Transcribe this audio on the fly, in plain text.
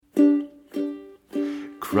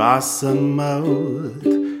cross a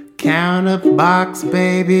moat, counterbox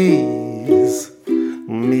babies,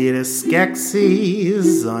 meet a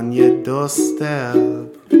Skeksis on your doorstep.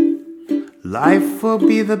 Life will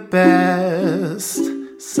be the best,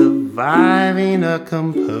 surviving a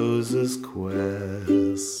composer's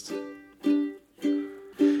quest.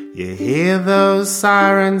 You hear those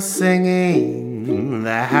sirens singing,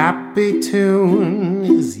 the happy tune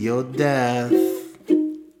is your death.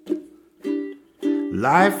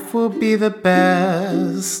 Life will be the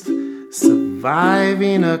best,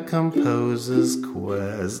 surviving a composer's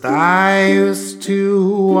quest. I used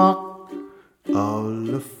to walk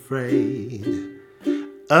all afraid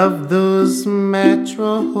of those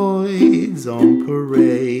metroids on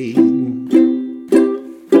parade.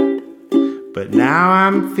 But now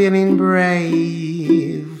I'm feeling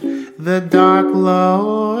brave. The Dark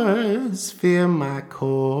Lords fear my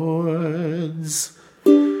chords.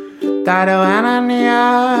 Dido and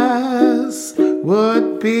Ananias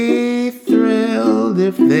would be thrilled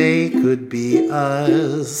if they could be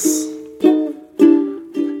us.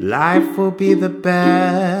 Life will be the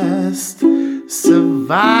best,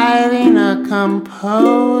 surviving a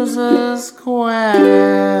composer's quest.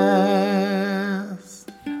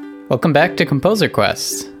 Welcome back to Composer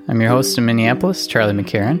Quest. I'm your host in Minneapolis, Charlie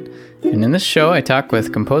McCarran, and in this show I talk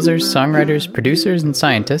with composers, songwriters, producers, and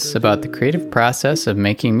scientists about the creative process of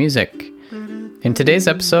making music. In today's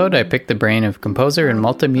episode, I picked the brain of composer and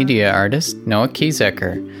multimedia artist Noah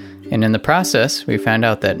Kiesecker, and in the process, we found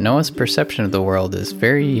out that Noah's perception of the world is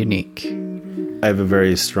very unique. I have a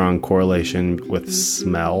very strong correlation with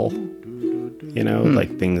smell,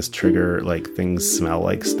 like things trigger, like things smell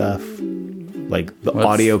like stuff. Like the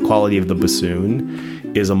audio quality of the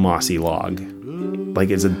bassoon is a mossy log. Like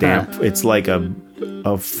it's a damp, it's like a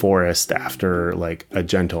forest after like a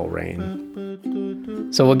gentle rain.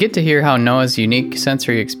 So we'll get to hear how Noah's unique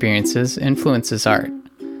sensory experiences influence his art.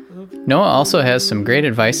 Noah also has some great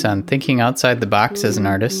advice on thinking outside the box as an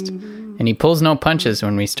artist, and he pulls no punches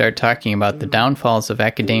when we start talking about the downfalls of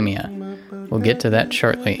academia. We'll get to that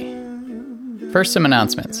shortly. First, some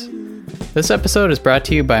announcements. This episode is brought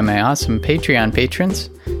to you by my awesome Patreon patrons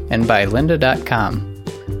and by lynda.com.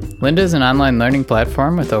 Lynda is an online learning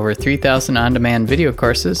platform with over 3,000 on-demand video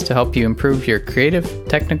courses to help you improve your creative,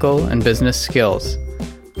 technical, and business skills.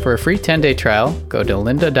 For a free 10-day trial, go to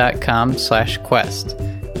lynda.com/quest.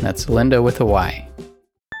 That's Lynda with a Y.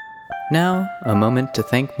 Now, a moment to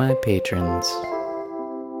thank my patrons.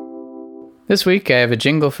 This week, I have a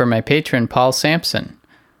jingle for my patron, Paul Sampson.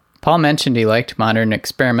 Paul mentioned he liked modern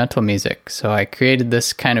experimental music, so I created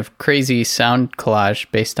this kind of crazy sound collage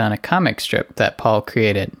based on a comic strip that Paul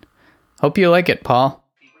created. Hope you like it, Paul.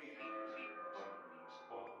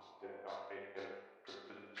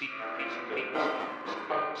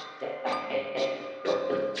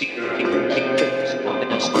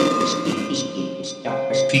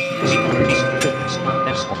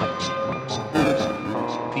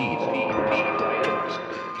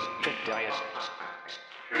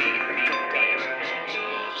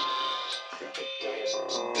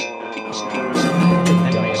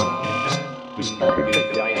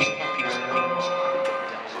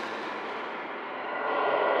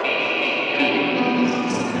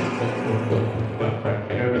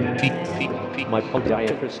 My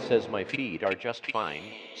podiatrist says my feet are just fine,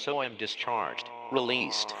 so I'm discharged,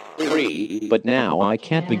 released, free. But now I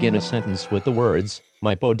can't begin a sentence with the words,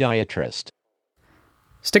 my podiatrist.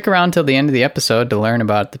 Stick around till the end of the episode to learn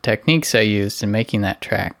about the techniques I used in making that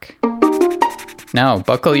track. Now,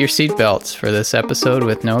 buckle your seatbelts for this episode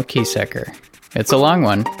with Noah Kiesecker. It's a long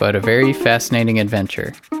one, but a very fascinating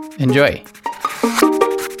adventure. Enjoy!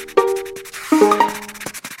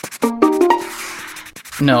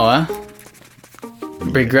 Noah,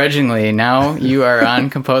 begrudgingly, now you are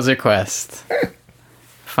on Composer Quest.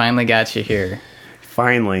 Finally got you here.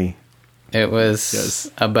 Finally. It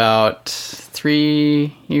was about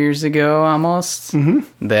 3 years ago, almost,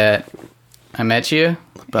 that I met you.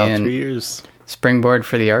 About 3 years. Springboard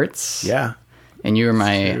for the Arts. Yeah. And you were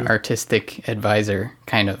my artistic advisor,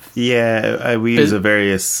 kind of. Yeah, we use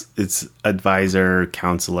it's advisor,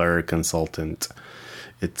 counselor, consultant.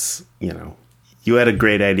 It's, you had a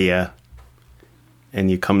great idea, and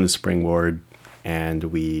you come to Springboard, and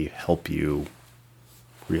we help you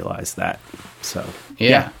realize that. So,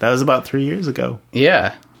 yeah, that was about 3 years ago.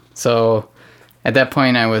 Yeah. So, at that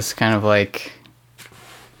point, I was kind of like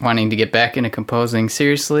wanting to get back into composing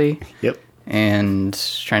seriously. Yep. And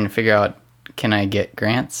trying to figure out, can I get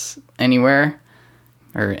grants anywhere?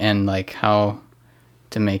 And like how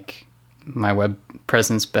to make my web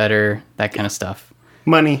presence better, that kind of stuff.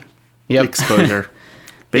 Money. Yep. Exposure.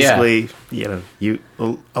 Basically,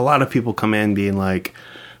 a lot of people come in being like,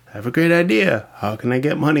 I have a great idea. How can I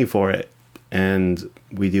get money for it? And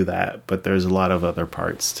we do that, but there's a lot of other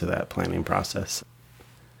parts to that planning process.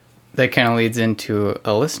 That kind of leads into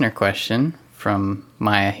a listener question from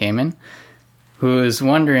Maya Heyman, who is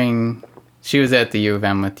wondering, she was at the U of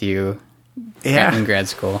M with you in grad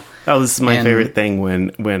school. Oh, this is my favorite thing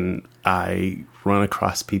when I run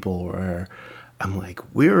across people where I'm like,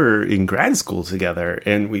 we were in grad school together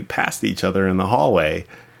and we passed each other in the hallway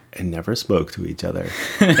and never spoke to each other.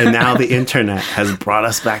 And now the internet has brought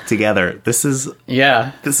us back together. This is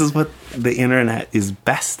what the internet is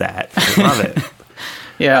best at. I love it.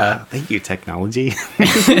 Yeah. Thank you, technology.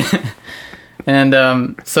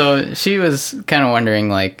 And so she was kind of wondering,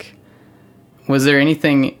 like, was there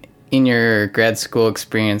anything in your grad school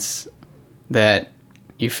experience that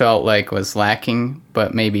you felt like was lacking,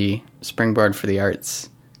 but maybe Springboard for the Arts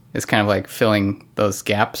is kind of like filling those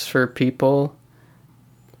gaps for people?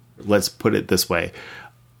 Let's put it this way.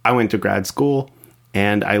 I went to grad school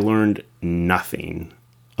and I learned nothing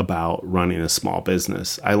about running a small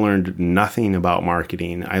business. I learned nothing about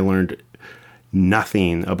marketing. I learned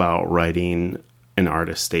nothing about writing an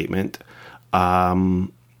artist statement. I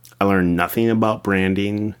learned nothing about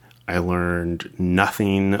branding. I learned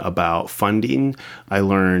nothing about funding. I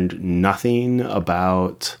learned nothing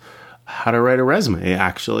about how to write a resume,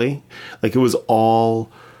 actually. Like, it was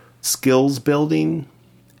all skills building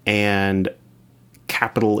and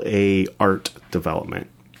capital A art development.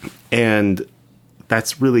 And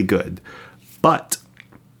that's really good. But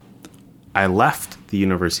I left the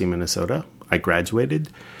University of Minnesota. I graduated.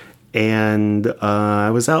 And I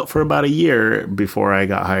was out for about a year before I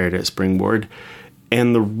got hired at Springboard.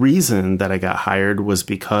 And the reason that I got hired was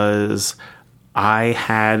because I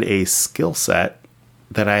had a skill set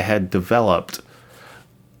that I had developed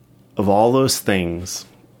of all those things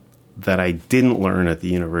that I didn't learn at the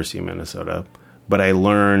University of Minnesota, but I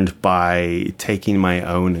learned by taking my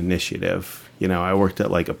own initiative. You know, I worked at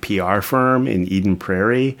like a PR firm in Eden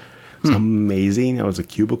Prairie. It was amazing. I was a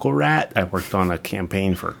cubicle rat. I worked on a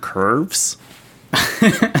campaign for Curves.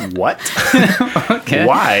 What? Okay.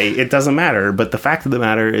 Why? It doesn't matter. But the fact of the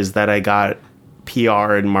matter is that I got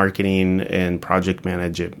PR and marketing and project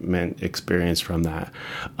management experience from that.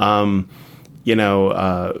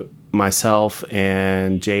 Myself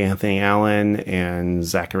and J. Anthony Allen and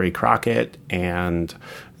Zachary Crockett and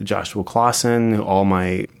Joshua Clausen, all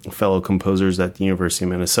my fellow composers at the University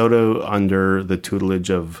of Minnesota under the tutelage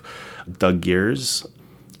of Doug Gears,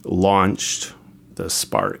 launched the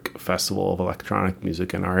Spark Festival of Electronic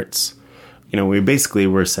Music and Arts. You know, we basically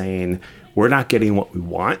were saying, we're not getting what we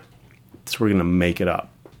want, so we're going to make it up.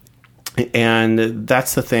 And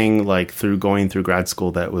that's the thing, like, going through grad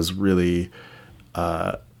school that was really...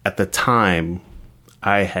 at the time,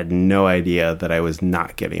 I had no idea that I was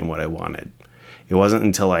not getting what I wanted. It wasn't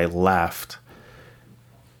until I left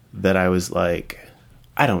that I was like,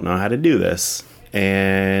 I don't know how to do this.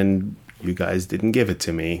 And you guys didn't give it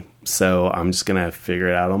to me. So I'm just going to figure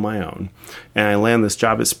it out on my own. And I land this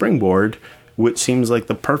job at Springboard, which seems like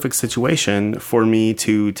the perfect situation for me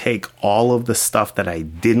to take all of the stuff that I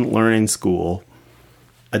didn't learn in school,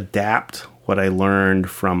 adapt what I learned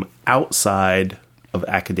from outside of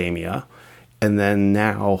academia, and then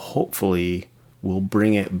now hopefully we'll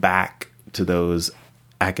bring it back to those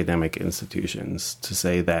academic institutions to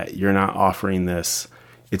say that you're not offering this.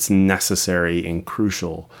 It's necessary and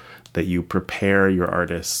crucial that you prepare your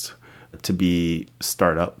artists to be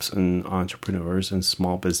startups and entrepreneurs and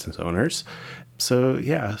small business owners. So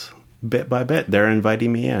yeah, bit by bit, they're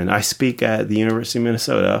inviting me in. I speak at the University of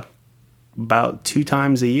Minnesota about 3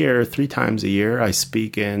 times a year. I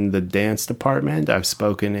speak in the dance department. I've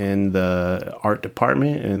spoken in the art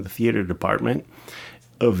department and the theater department.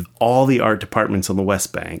 Of all the art departments on the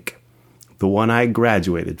West Bank, the one I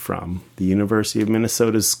graduated from, the University of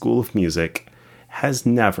Minnesota's School of Music, has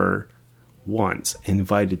never once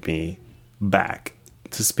invited me back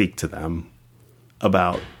to speak to them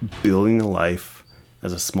about building a life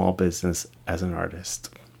as a small business as an artist.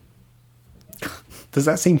 Does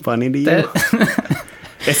that seem funny to you?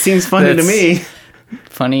 It seems funny to me.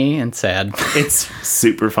 Funny and sad. It's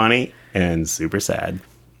super funny and super sad.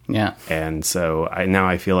 Yeah. And so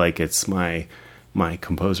I feel like it's my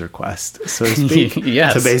composer quest, so to speak.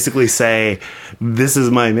 Yes. To basically say, this is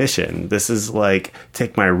my mission. This is like,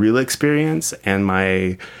 take my real experience and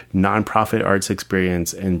my nonprofit arts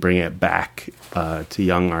experience and bring it back to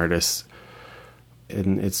young artists.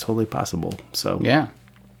 And it's totally possible. So yeah.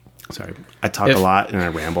 Sorry, I talk a lot and I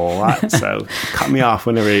ramble a lot, so cut me off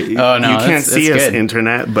whenever you can't see it's us, good.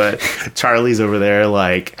 internet, but Charlie's over there,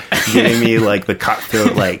 like, giving me, like, the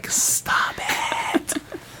cutthroat, like, stop it.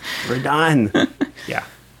 We're done. Yeah.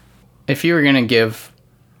 If you were going to give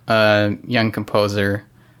a young composer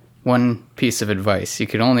one piece of advice, you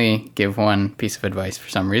could only give one piece of advice for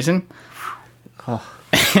some reason.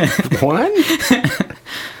 One?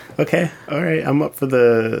 Okay. All right. I'm up for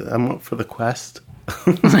the quest.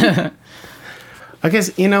 I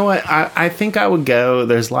guess, you know what? I think I would go,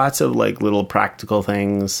 there's lots of like little practical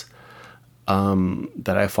things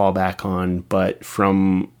that I fall back on, but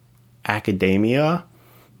from academia,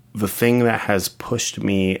 the thing that has pushed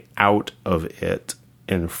me out of it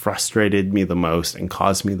and frustrated me the most and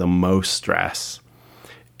caused me the most stress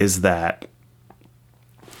is that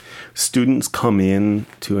students come in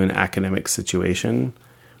to an academic situation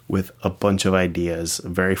with a bunch of ideas,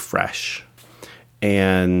 very fresh,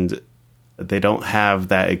 and they don't have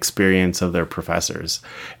that experience of their professors.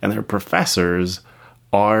 And their professors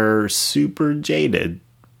are super jaded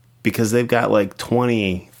because they've got like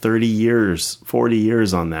 20, 30 years, 40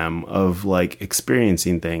 years on them of like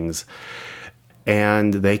experiencing things.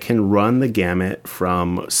 And they can run the gamut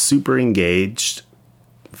from super engaged,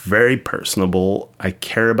 very personable, I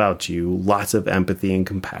care about you, lots of empathy and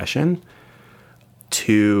compassion,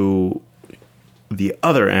 to the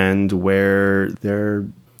other end where they're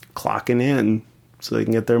clocking in so they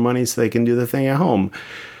can get their money so they can do the thing at home.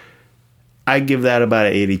 I give that about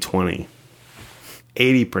an 80-20.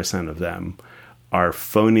 80% of them are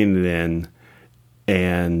phoning it in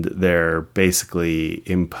and they're basically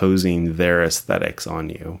imposing their aesthetics on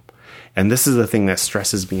you. And this is the thing that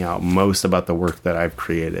stresses me out most about the work that I've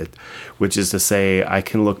created, which is to say I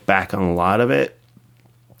can look back on a lot of it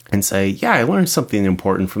and say, yeah, I learned something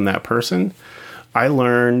important from that person. I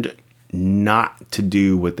learned not to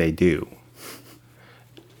do what they do.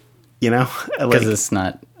 You know? Because it's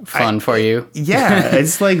not fun for you. Yeah.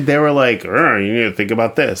 It's like they were like, you need to think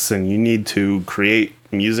about this and you need to create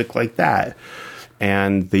music like that.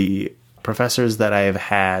 And the professors that I have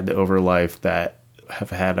had over life that have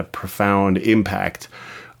had a profound impact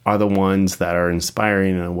are the ones that are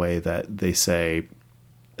inspiring in a way that they say,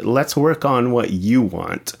 let's work on what you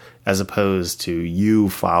want as opposed to you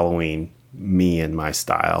following me and my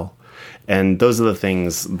style. And those are the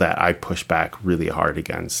things that I push back really hard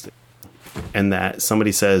against. And that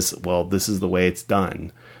somebody says, well, this is the way it's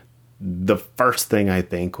done. The first thing I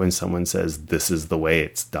think when someone says this is the way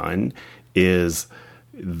it's done is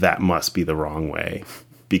that must be the wrong way,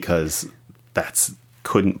 because that's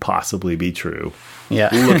couldn't possibly be true. Yeah.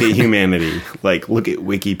 Look at humanity. Like, look at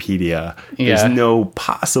Wikipedia. There's no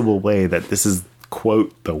possible way that this is,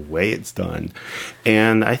 quote, the way it's done.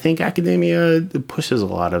 And I think academia pushes a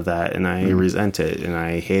lot of that, and I resent it and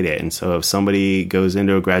I hate it. And so if somebody goes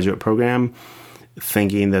into a graduate program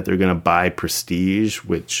thinking that they're going to buy prestige,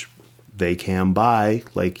 which they can buy,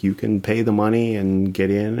 like you can pay the money and get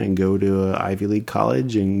in and go to an Ivy League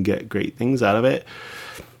college and get great things out of it.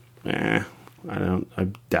 I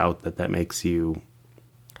doubt that makes you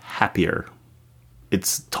happier.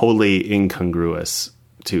 It's totally incongruous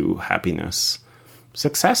to happiness.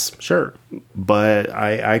 Success, sure. But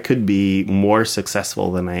I could be more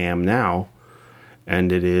successful than I am now.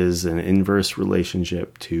 And it is an inverse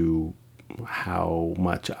relationship to how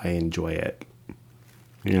much I enjoy it.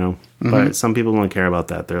 You know? Mm-hmm. But some people don't care about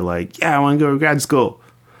that. They're like, yeah, I want to go to grad school.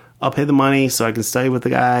 I'll pay the money so I can study with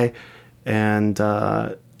the guy and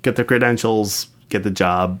get the credentials, get the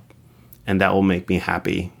job, and that will make me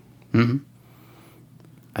happy. Mm-hmm.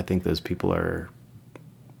 I think those people are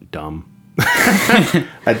dumb.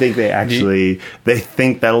 I think they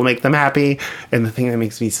think that'll make them happy. And the thing that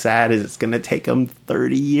makes me sad is it's going to take them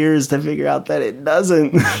 30 years to figure out that it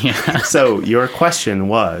doesn't. Yeah. So your question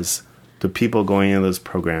was, to people going into those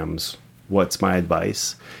programs, what's my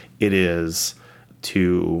advice? It is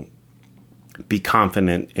to be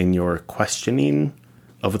confident in your questioning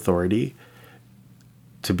of authority,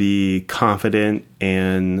 to be confident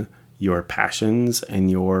in your passions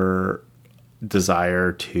and your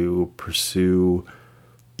desire to pursue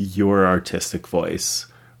your artistic voice,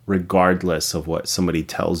 regardless of what somebody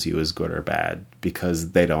tells you is good or bad,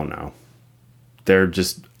 because they don't know. They're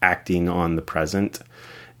just acting on the present.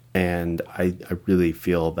 And I really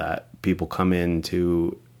feel that people come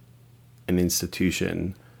into an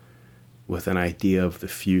institution with an idea of the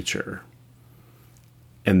future,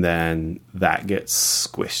 and then that gets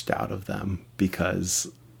squished out of them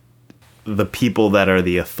because the people that are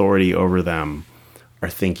the authority over them are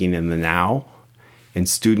thinking in the now, and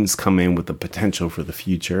students come in with the potential for the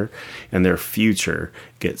future, and their future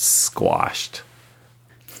gets squashed.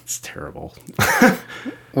 It's terrible.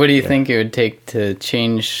 What do you think it would take to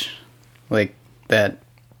change, like, that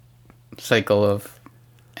cycle of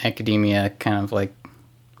academia kind of, like,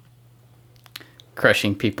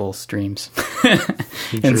 crushing people's dreams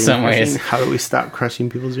in some ways? How do we stop crushing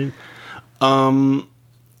people's dreams?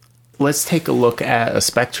 Let's take a look at a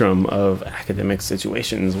spectrum of academic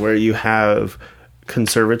situations where you have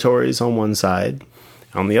conservatories on one side.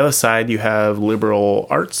 On the other side, you have liberal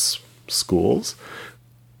arts schools.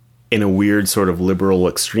 In a weird sort of liberal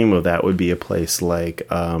extreme of that would be a place like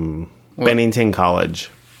Bennington College.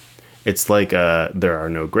 It's like there are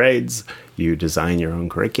no grades. You design your own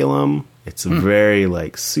curriculum. It's very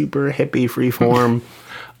like super hippie freeform.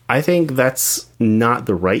 I think that's not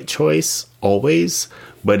the right choice always,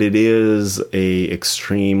 but it is a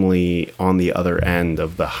extremely on the other end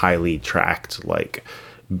of the highly tracked like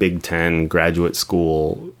Big Ten graduate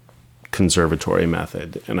school conservatory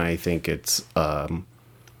method. And I think it's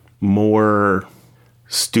more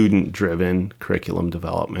student-driven curriculum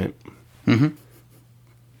development. Mm-hmm.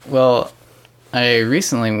 Well, I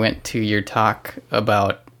recently went to your talk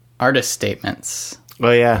about artist statements.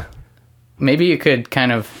 Oh, yeah. Maybe you could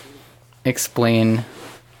kind of explain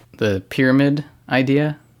the pyramid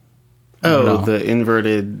idea? Oh, the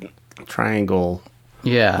inverted triangle.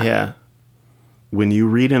 Yeah. Yeah. When you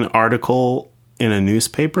read an article in a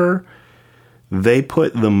newspaper, they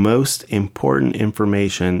put the most important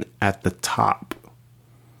information at the top.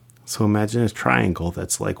 So imagine a triangle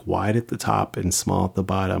that's like wide at the top and small at the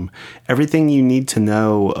bottom. Everything you need to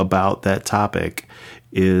know about that topic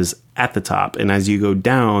is at the top. And as you go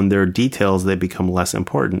down, there are details that become less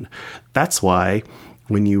important. That's why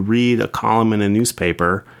when you read a column in a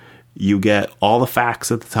newspaper, you get all the facts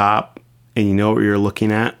at the top and you know what you're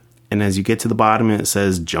looking at. And as you get to the bottom and it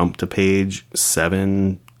says jump to page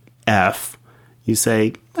 7F, you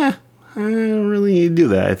say, I don't really need to do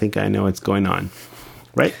that. I think I know what's going on.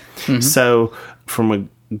 Right? Mm-hmm. So from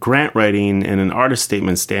a grant writing and an artist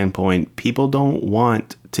statement standpoint, people don't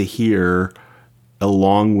want to hear a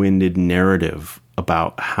long-winded narrative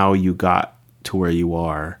about how you got to where you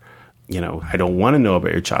are. You know, I don't want to know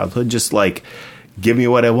about your childhood. Just like, give me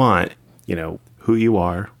what I want. You know, who you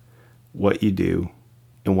are, what you do,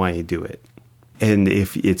 and why you do it. And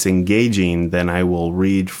if it's engaging, then I will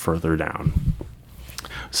read further down.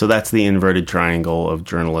 So that's the inverted triangle of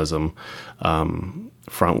journalism,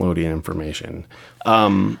 front-loading information.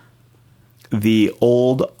 The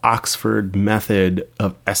old Oxford method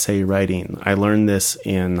of essay writing. I learned this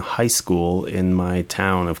in high school in my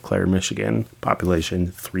town of Clare, Michigan,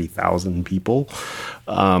 population 3,000 people,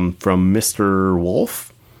 from Mr.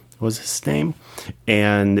 Wolf was his name.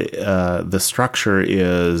 And the structure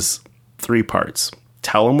is 3 parts.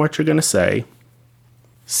 Tell them what you're going to say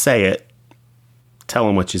it, tell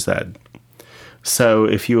them what you said. So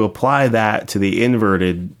if you apply that to the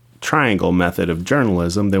inverted triangle method of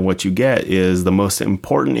journalism, then what you get is the most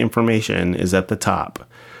important information is at the top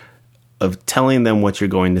of telling them what you're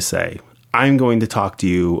going to say. I'm going to talk to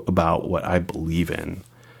you about what I believe in.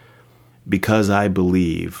 Because I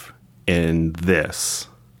believe in this,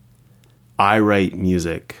 I write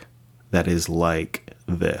music that is like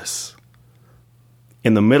this.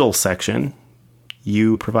 In the middle section,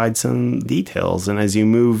 you provide some details, and as you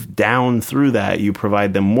move down through that, you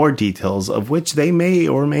provide them more details of which they may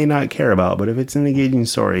or may not care about. But if it's an engaging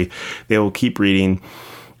story, they will keep reading.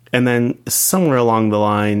 And then somewhere along the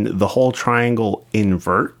line, the whole triangle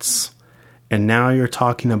inverts, and now you're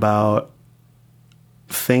talking about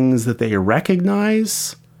things that they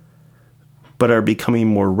recognize but are becoming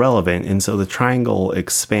more relevant. And so the triangle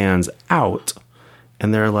expands out,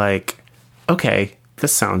 and they're like, okay,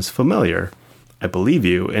 this sounds familiar. I believe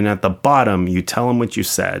you. And at the bottom, you tell them what you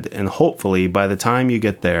said. And hopefully by the time you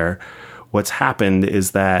get there, what's happened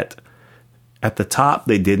is that at the top,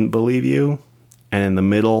 they didn't believe you. And in the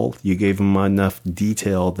middle, you gave them enough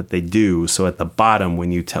detail that they do. So at the bottom,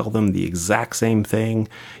 when you tell them the exact same thing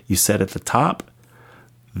you said at the top,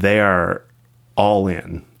 they are all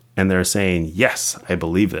in. And they're saying, yes, I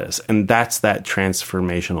believe this. And that's that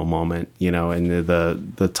transformational moment, you know, and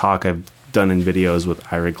the talk I've done in videos with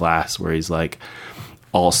Ira Glass, where he's like,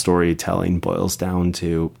 all storytelling boils down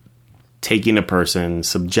to taking a person,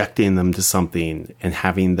 subjecting them to something, and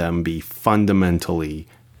having them be fundamentally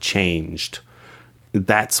changed.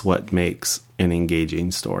 That's what makes an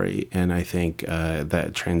engaging story. And I think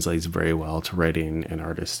that translates very well to writing an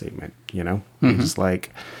artist statement, you know? Mm-hmm. You're just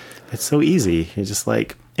like, it's so easy. You're just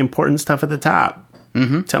like, important stuff at the top.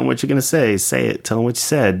 Mm-hmm. Tell them what you're going to say it, tell them what you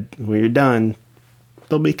said. When you're done,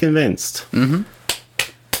 they'll be convinced. Mm-hmm.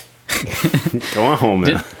 Go on home.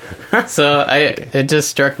 So it just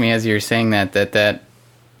struck me as you were saying that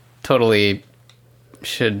totally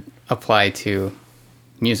should apply to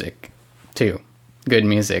music, too. Good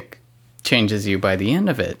music changes you by the end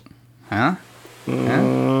of it. Huh?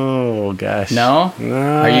 Oh, gosh. No?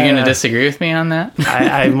 Are you going to disagree with me on that?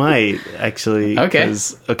 I might, actually. Okay.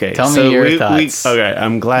 Okay. Tell me your thoughts. Okay,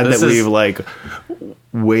 I'm glad This that is- we've, like,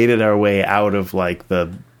 waded our way out of, like,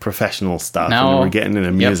 the professional stuff Now- and we're getting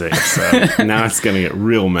into music. So now it's going to get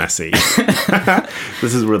real messy.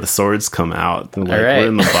 This is where the swords come out. Like, All right. we're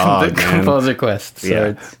in the bog, the man. composer quest. So Yeah,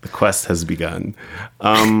 it's, the quest has begun.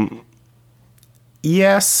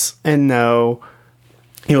 Yes and no.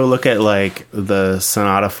 You know, look at like the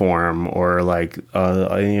sonata form or like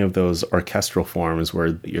any of those orchestral forms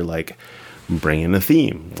where you're like, bring in a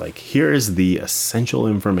theme. Like, here's the essential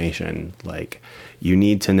information. Like, you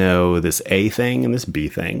need to know this A thing and this B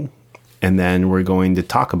thing. And then we're going to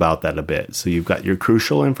talk about that a bit. So you've got your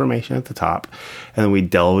crucial information at the top, and then we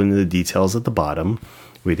delve into the details at the bottom.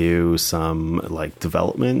 We do some like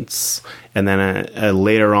developments, and then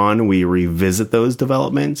later on we revisit those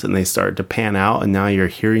developments and they start to pan out, and now you're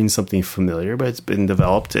hearing something familiar, but it's been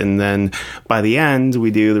developed. And then by the end,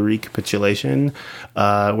 we do the recapitulation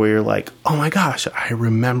where you're like, oh my gosh, I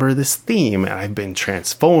remember this theme and I've been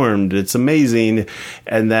transformed. It's amazing.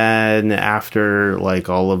 And then after like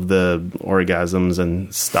all of the orgasms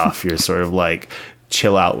and stuff, you're sort of like,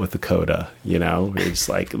 chill out with the coda, you know? It's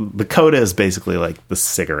like the coda is basically like the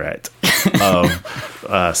cigarette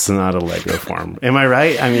of sonata allegro form. Am I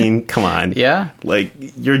right? I mean, come on. Yeah. Like,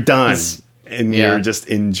 you're done and yeah. you're just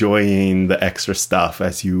enjoying the extra stuff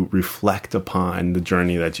as you reflect upon the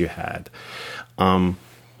journey that you had. And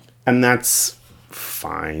that's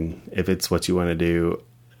fine if it's what you want to do,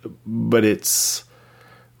 but it's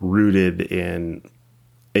rooted in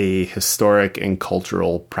a historic and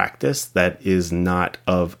cultural practice that is not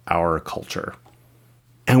of our culture.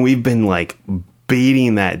 And we've been like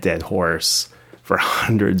beating that dead horse for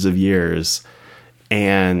hundreds of years,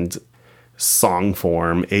 and song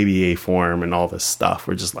form, ABA form, and all this stuff.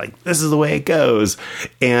 We're just like, this is the way it goes.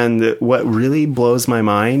 And what really blows my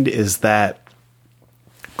mind is that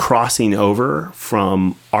crossing over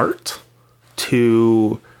from art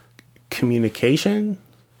to communication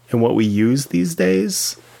and what we use these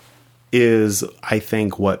days is, I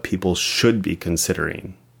think, what people should be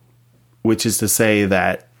considering, which is to say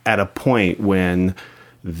that at a point when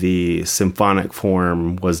the symphonic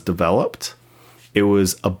form was developed, it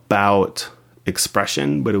was about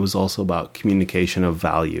expression, but it was also about communication of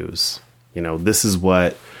values. You know, this is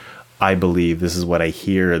what I believe, this is what I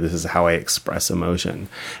hear, this is how I express emotion.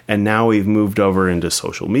 And now we've moved over into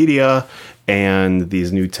social media and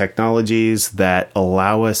these new technologies that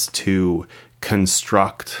allow us to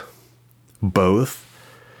construct both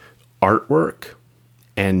artwork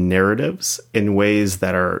and narratives in ways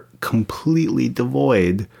that are completely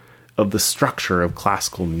devoid of the structure of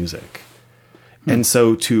classical music. And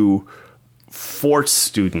so to force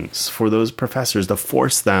students, for those professors to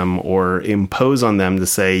force them or impose on them to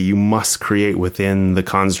say, you must create within the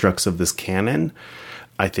constructs of this canon,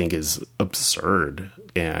 I think is absurd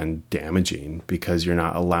and damaging, because you're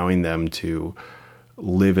not allowing them to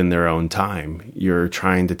live in their own time. You're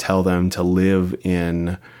trying to tell them to live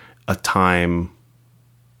in a time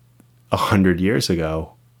 100 years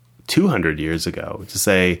ago, 200 years ago, to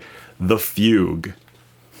say the fugue.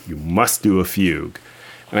 You must do a fugue.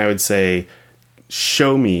 And I would say,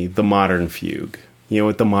 show me the modern fugue. You know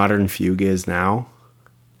what the modern fugue is now?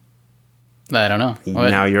 I don't know. What?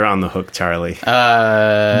 Now you're on the hook, Charlie.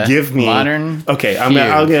 Give me modern. Okay, I'm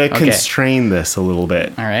fugue. gonna Okay. constrain this a little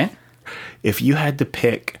bit. All right. If you had to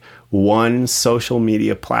pick one social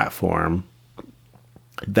media platform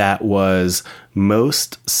that was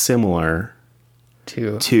most similar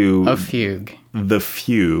To a fugue, the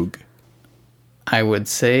fugue, I would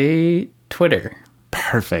say Twitter,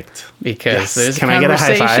 perfect. because Yes. there's Can I get a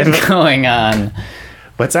high conversation five? going on.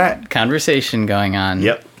 What's that? Conversation going on.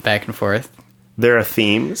 Yep. Back and forth. There are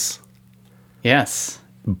themes, Yes.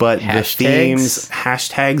 but the Hashtags. themes,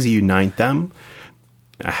 hashtags unite them.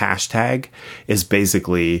 A hashtag is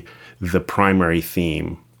basically the primary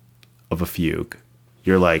theme of a fugue.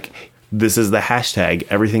 You're like, this is the hashtag.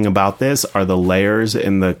 Everything about this are the layers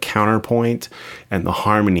and the counterpoint and the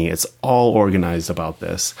harmony. It's all organized about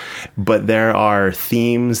this. But there are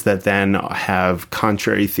themes that then have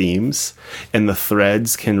contrary themes, and the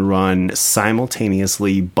threads can run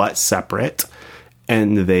simultaneously but separate,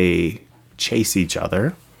 and they chase each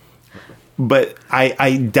other. But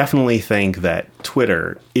I definitely think that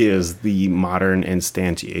Twitter is the modern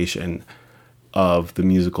instantiation of the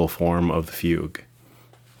musical form of the fugue.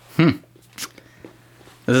 This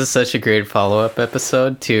is such a great follow-up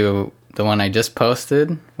episode to the one I just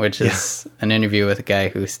posted, which is an interview with a guy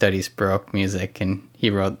who studies Baroque music, and he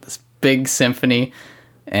wrote this big symphony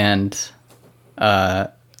and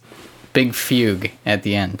big fugue at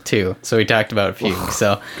the end too. So we talked about a fugue.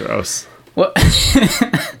 So Gross. what?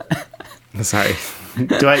 Sorry.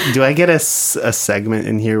 Do I get a segment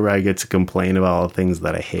in here where I get to complain about all the things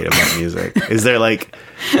that I hate about music? Is there like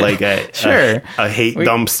a Sure. a hate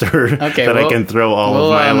dumpster Okay, that I can throw all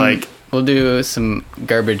of my like? We'll do some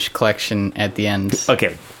garbage collection at the end.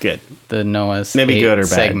 Okay, good. The Noah's Maybe hate good or bad,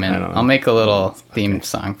 segment. I don't know. I'll make a little theme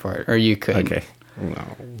song for it, or you could. Okay. No,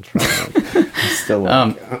 try not. I'm still.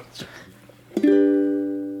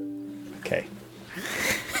 Okay.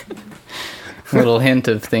 Little hint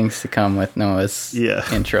of things to come with Noah's Yeah.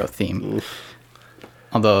 intro theme.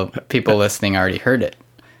 Although people listening already heard it,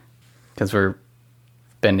 because we're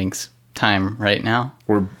bending time right now.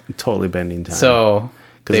 We're totally bending time. So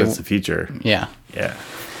because it's the future. yeah. Yeah.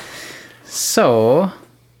 So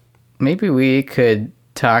maybe we could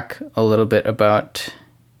talk a little bit about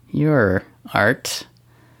your art.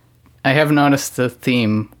 I have noticed the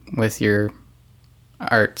theme with your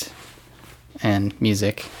art and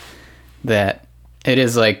music that it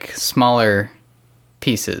is like smaller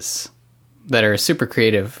pieces that are super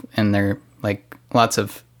creative, and they're like lots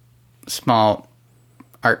of small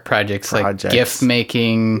art projects. Like gift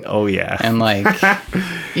making. Oh yeah. And like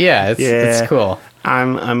yeah, it's cool.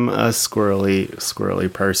 I'm a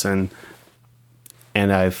squirrely person,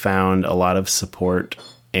 and I've found a lot of support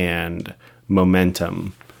and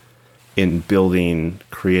momentum in building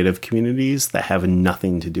creative communities that have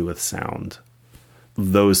nothing to do with sound.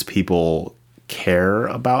 Those people care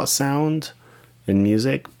about sound and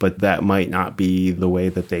music, but that might not be the way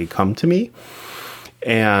that they come to me.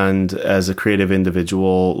 And as a creative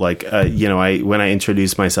individual, like, when I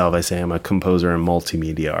introduce myself, I say I'm a composer and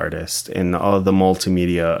multimedia artist. And all the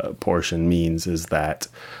multimedia portion means is that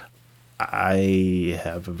I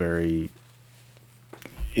have a very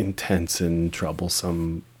intense and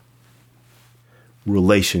troublesome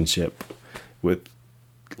relationship with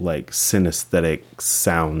like synesthetic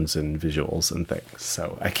sounds and visuals and things.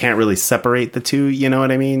 So I can't really separate the two, you know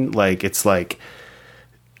what I mean? Like, it's like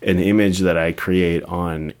an image that I create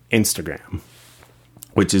on Instagram,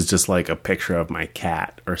 which is just like a picture of my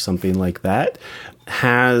cat or something like that,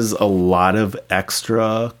 has a lot of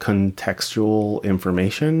extra contextual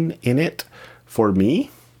information in it for me.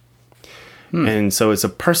 And so it's a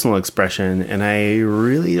personal expression, and I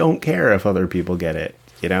really don't care if other people get it,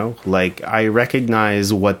 you know? Like, I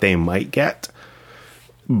recognize what they might get,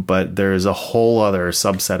 but there's a whole other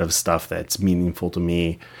subset of stuff that's meaningful to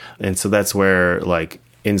me. And so that's where, like,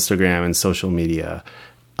 Instagram and social media,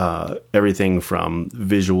 everything from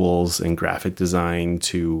visuals and graphic design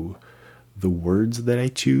to the words that I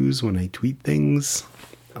choose when I tweet things.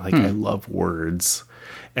 Like, I love words.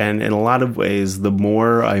 And in a lot of ways, the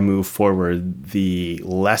more I move forward, the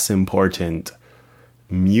less important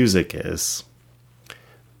music is,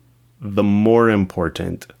 the more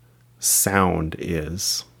important sound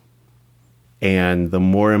is, and the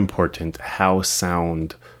more important how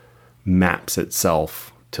sound maps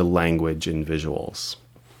itself to language and visuals.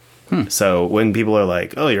 So when people are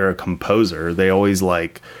like, oh, you're a composer, they always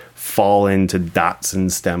like fall into dots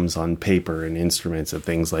and stems on paper and instruments and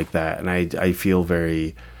things like that. And I feel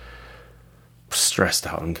very stressed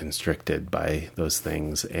out and constricted by those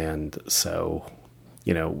things. And so,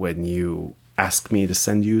 you know, when you asked me to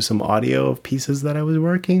send you some audio of pieces that I was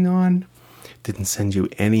working on, didn't send you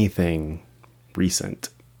anything recent,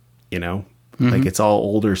 you know? Like, it's all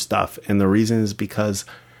older stuff. And the reason is because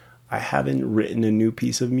I haven't written a new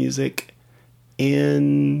piece of music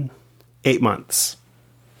in 8 months.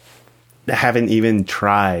 I haven't even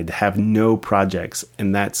tried, have no projects,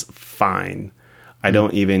 and that's fine. I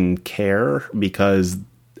don't even care, because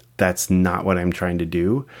that's not what I'm trying to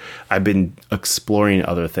do. I've been exploring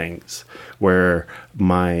other things where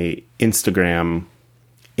my Instagram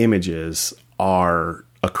images are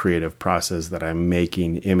a creative process, that I'm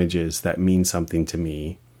making images that mean something to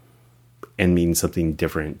me and mean something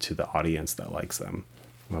different to the audience that likes them.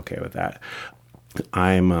 I'm okay with that.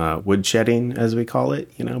 I'm woodshedding, as we call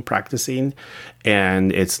it, you know, practicing.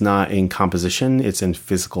 And it's not in composition, it's in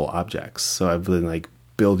physical objects. So I've been like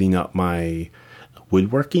building up my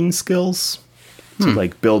woodworking skills to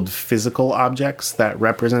like build physical objects that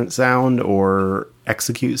represent sound or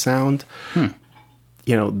execute sound.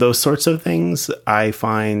 You know, those sorts of things I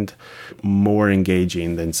find more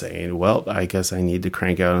engaging than saying, well, I guess I need to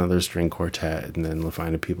crank out another string quartet and then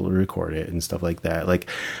find people to record it and stuff like that. Like,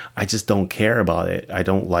 I just don't care about it. I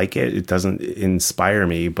don't like it. It doesn't inspire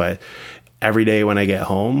me. But every day when I get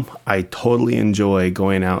home, I totally enjoy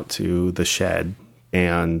going out to the shed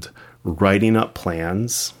and writing up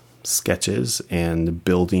plans, sketches, and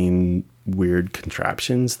building weird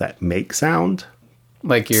contraptions that make sound.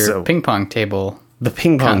 Like your ping pong table. The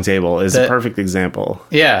ping pong table is a perfect example.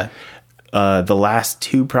 Yeah. The last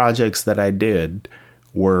 2 projects that I did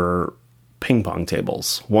were ping pong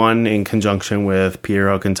tables. One in conjunction with Peter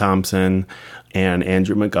Hook and Thompson and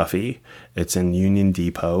Andrew McGuffey. It's in Union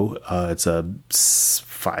Depot. It's a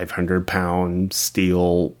 500-pound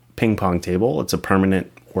steel ping pong table. It's a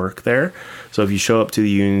permanent work there. So if you show up to the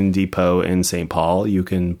Union Depot in St. Paul, you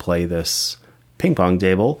can play this ping pong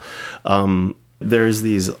table. There's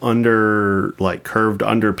these curved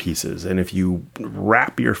under pieces, and if you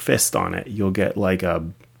wrap your fist on it, you'll get like a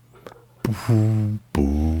boo,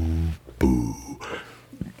 boo, boo.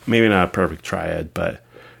 Maybe not a perfect triad, but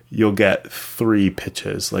you'll get 3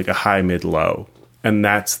 pitches, like a high, mid, low. And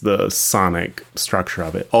that's the sonic structure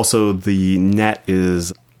of it. Also, the net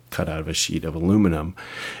is cut out of a sheet of aluminum.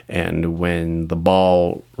 And when the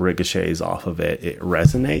ball ricochets off of it, it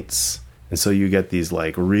resonates. And so you get these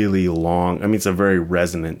like really long, it's a very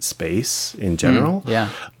resonant space in general. Yeah.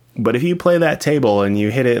 But if you play that table and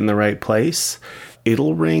you hit it in the right place,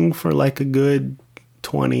 it'll ring for like a good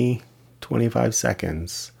 20, 25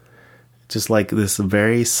 seconds. Just like this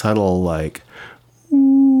very subtle, like, ooh,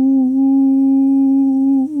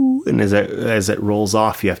 and as it rolls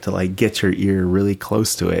off, you have to like get your ear really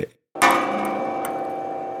close to it.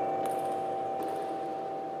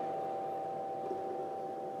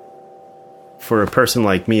 For a person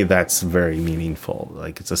like me, that's very meaningful.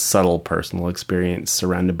 Like, it's a subtle personal experience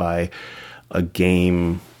surrounded by a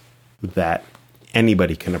game that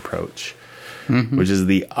anybody can approach, which is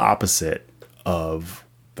the opposite of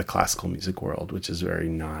the classical music world, which is very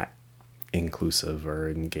not inclusive or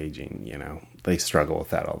engaging. They struggle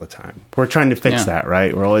with that all the time. We're trying to fix that,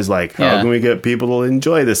 right? We're always like, how can we get people to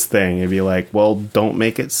enjoy this thing? And be like, well, don't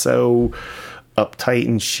make it so uptight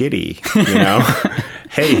and shitty,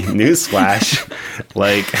 Hey, newsflash.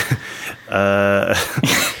 Like,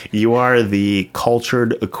 you are the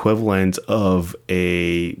cultured equivalent of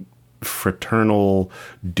a fraternal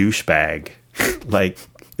douchebag. Like,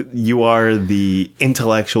 you are the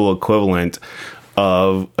intellectual equivalent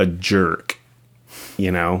of a jerk.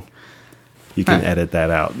 You can edit that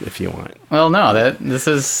out if you want. Well, no, this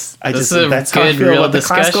is that's a how I good feel real about the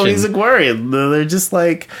classical discussion. music world. They're just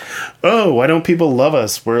like, oh, why don't people love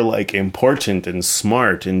us? We're like important and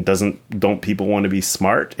smart, and don't people want to be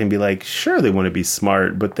smart? And be like, sure, they want to be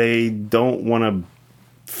smart, but they don't want to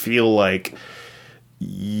feel like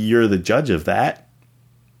you're the judge of that.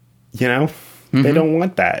 They don't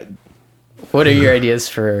want that. What are your ideas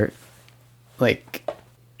for, like,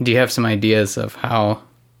 do you have some ideas of how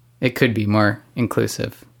it could be more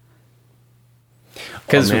inclusive?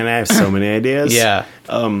 Oh, man, I have so many ideas. Yeah.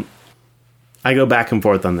 I go back and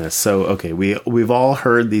forth on this. So, okay, we've all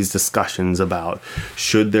heard these discussions about,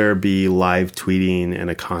 should there be live tweeting in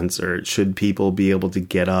a concert? Should people be able to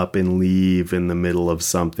get up and leave in the middle of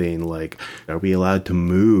something? Like, are we allowed to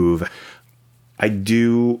move? I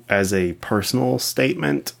do, as a personal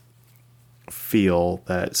statement, feel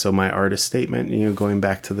that, so my artist statement, going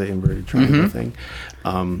back to the inverted triangle thing,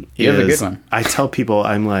 you have a good one. I tell people,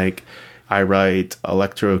 I'm like, I write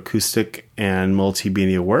electroacoustic and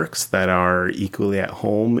multimedia works that are equally at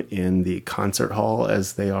home in the concert hall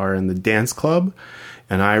as they are in the dance club.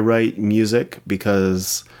 And I write music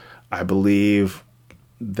because I believe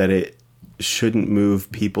that it shouldn't move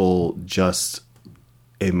people just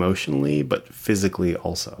emotionally, but physically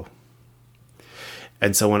also.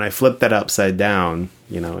 And so when I flip that upside down,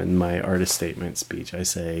 in my artist statement speech, I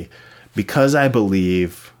say, because I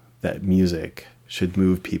believe that music should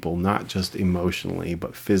move people not just emotionally,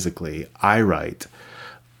 but physically, I write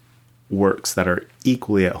works that are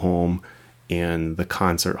equally at home in the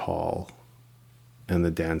concert hall and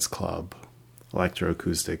the dance club,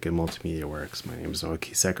 electroacoustic and multimedia works. My name is Noah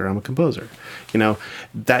Kiesecker. I'm a composer.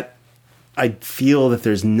 That I feel that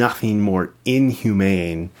there's nothing more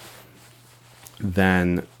inhumane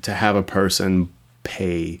than to have a person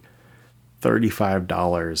pay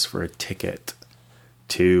 $35 for a ticket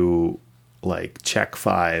to like Check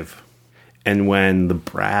 5, and when the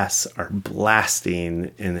brass are blasting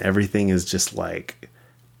and everything is just like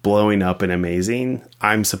blowing up and amazing,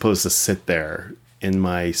 I'm supposed to sit there in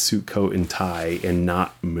my suit coat and tie and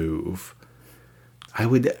not move. I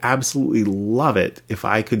would absolutely love it if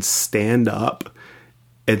I could stand up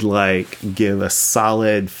and like give a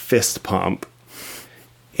solid fist pump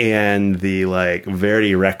and the like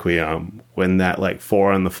Verdi Requiem when that like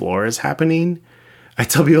 4 on the floor is happening. I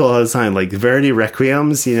tell people all the time, like Verdi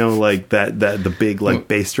Requiems, you know, like that the big like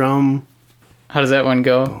bass drum. How does that one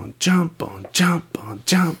go? Jump on, jump on,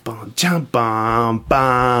 jump on, jump on,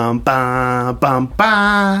 bam, bam, bam,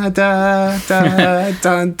 ba, da, da,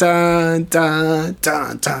 dun, dun, dun,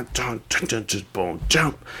 dun, dun, dun, dun, just boom,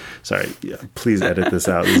 jump. Sorry, yeah, please edit this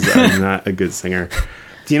out. I'm not a good singer.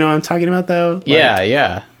 Do you know what I'm talking about, though? Like,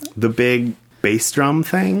 Yeah. the big bass drum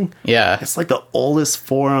thing. Yeah. It's like the oldest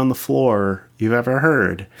 4 on the floor you've ever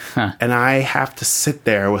heard. Huh. And I have to sit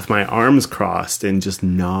there with my arms crossed and just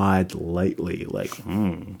nod lightly, like,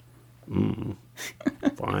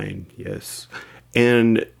 fine, yes.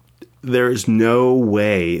 And there's no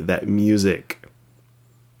way that music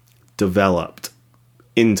developed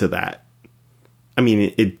into that. I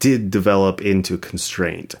mean, it did develop into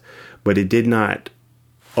constraint, but it did not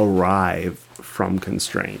arrive from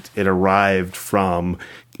constraint. It arrived from,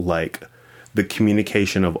 like, the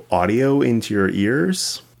communication of audio into your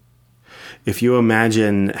ears. If you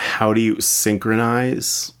imagine, how do you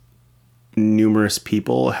synchronize numerous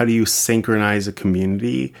people? How do you synchronize a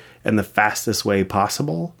community in the fastest way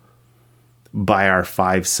possible? By our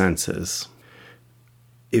 5 senses.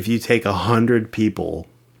 If you take 100 people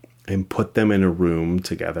and put them in a room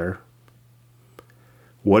together,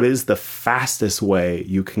 what is the fastest way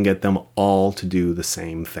you can get them all to do the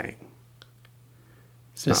same thing?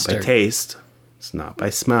 It's not by taste. It's not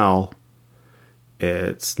by smell.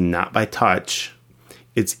 It's not by touch.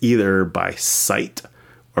 It's either by sight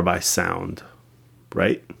or by sound,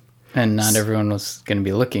 right? And not everyone was going to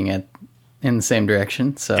be looking in the same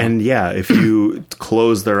direction. So, and yeah, if you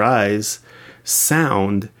close their eyes,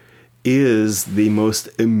 sound is the most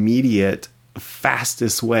immediate,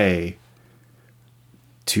 fastest way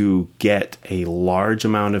to get a large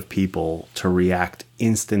amount of people to react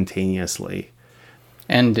instantaneously.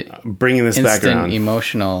 And bringing this back around,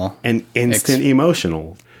 emotional and instant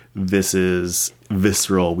emotional. This is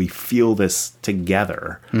visceral. We feel this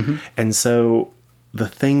together. Mm-hmm. And so the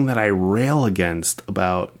thing that I rail against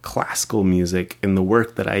about classical music in the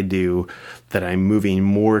work that I do, that I'm moving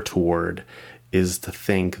more toward, is to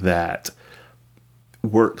think that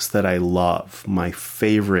works that I love, my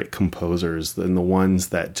favorite composers, and the ones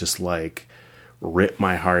that just like rip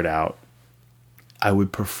my heart out, I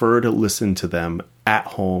would prefer to listen to them at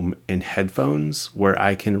home in headphones where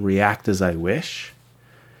I can react as I wish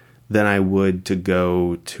than I would to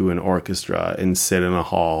go to an orchestra and sit in a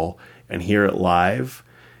hall and hear it live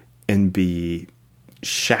and be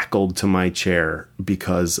shackled to my chair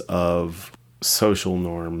because of social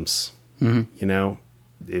norms. Mm-hmm. You know,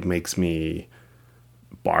 it makes me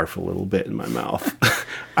barf a little bit in my mouth.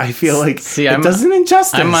 I feel like it doesn't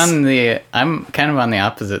injustice. I'm kind of on the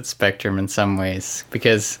opposite spectrum in some ways,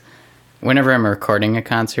 because whenever I'm recording a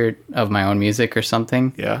concert of my own music or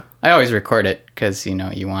something, I always record it because, you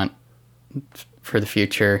know, you want for the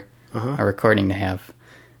future a recording to have.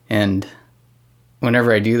 And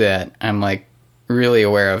whenever I do that, I'm like really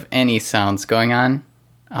aware of any sounds going on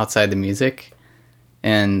outside the music.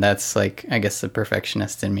 And that's like, I guess, the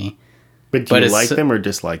perfectionist in me. But do you like them or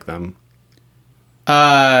dislike them?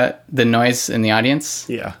 The noise in the audience?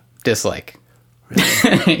 Yeah. Dislike.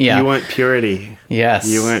 Really? Yeah. You want purity. Yes.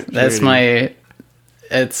 You want purity.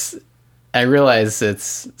 I realize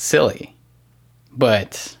it's silly,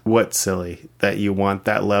 but... What's silly? That you want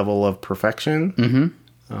that level of perfection?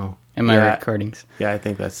 Mm-hmm. Oh. In my recordings. Yeah, I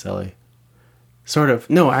think that's silly. Sort of.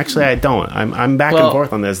 No, actually, I don't. I'm back and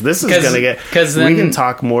forth on this. This is going to get... we can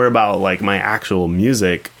talk more about like my actual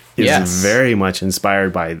music is very much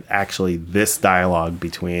inspired by actually this dialogue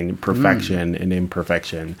between perfection and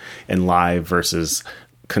imperfection and live versus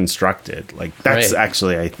constructed. Like that's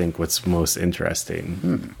actually, I think, what's most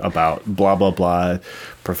interesting about blah, blah, blah,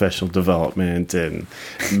 professional development and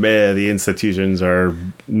the institutions are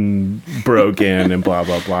broken and blah,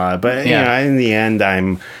 blah, blah. But you know, in the end,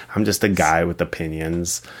 I'm just a guy with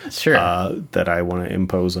opinions that I want to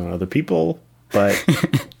impose on other people. But,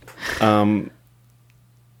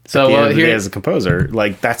 so here as a composer,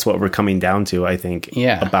 like that's what we're coming down to, I think,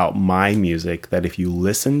 about my music, that if you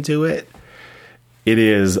listen to it, it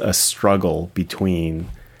is a struggle between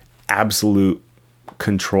absolute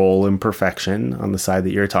control and perfection on the side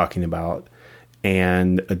that you're talking about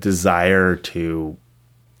and a desire to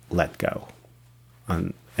let go.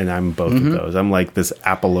 And I'm both of those. I'm like this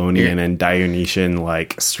Apollonian and Dionysian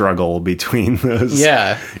like struggle between those.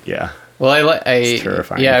 Yeah. Yeah. Well, it's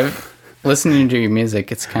terrifying. Yeah. Listening to your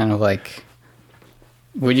music, it's kind of like,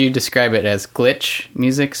 would you describe it as glitch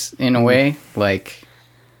music in a way? Like,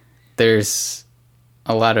 there's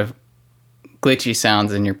a lot of glitchy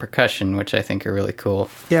sounds in your percussion, which I think are really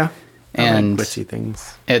cool. Yeah. And like glitchy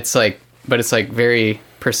things. It's like but it's like very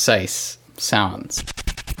precise sounds.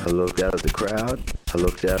 I looked out at the crowd. I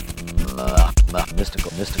looked at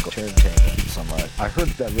mystical turntable. Somewhere. I heard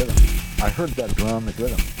that rhythm. I heard that drum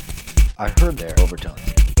rhythm. I heard their overtones.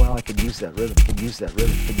 Well, I could use that rhythm. Could use that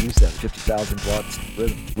 50,000 watts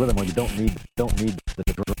rhythm when you don't need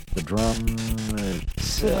the drum.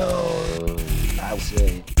 So I would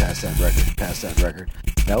say, pass that record.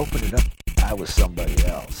 I opened it up. I was somebody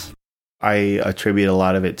else. I attribute a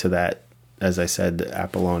lot of it to that, as I said, the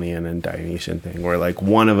Apollonian and Dionysian thing, where like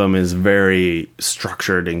one of them is very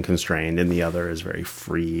structured and constrained and the other is very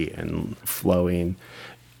free and flowing.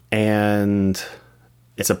 And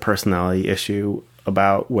it's a personality issue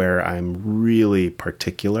about where I'm really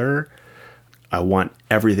particular. I want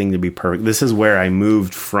everything to be perfect. This is where I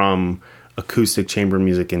moved from acoustic chamber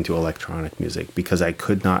music into electronic music, because I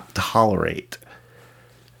could not tolerate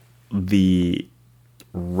the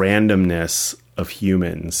randomness of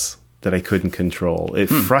humans that I couldn't control. It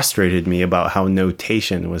frustrated me about how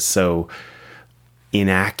notation was so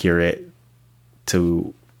inaccurate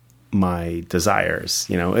to my desires.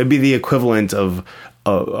 You know, it'd be the equivalent of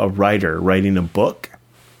a writer writing a book,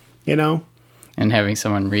 you know, and having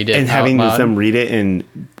someone read it and having out loud. them read it and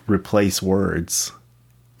replace words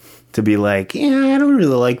to be like, yeah, I don't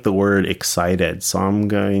really like the word excited, so I'm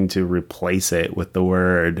going to replace it with the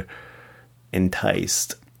word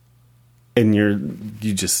enticed. And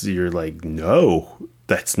you're like, no,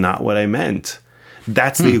 that's not what I meant.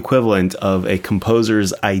 That's the equivalent of a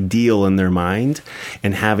composer's ideal in their mind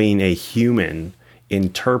and having a human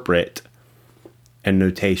interpret a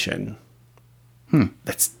notation.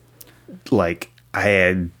 That's like, I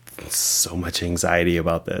had so much anxiety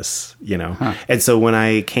about this, you know? And so when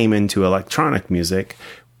I came into electronic music,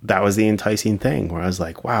 that was the enticing thing, where I was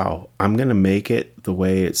like, wow, I'm going to make it the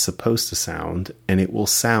way it's supposed to sound, and it will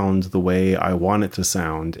sound the way I want it to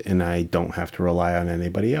sound, and I don't have to rely on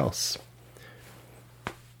anybody else.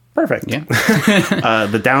 Perfect. Yeah.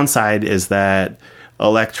 The downside is that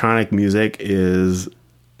electronic music is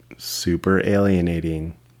super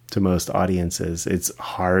alienating to most audiences. It's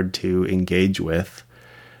hard to engage with.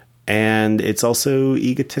 And it's also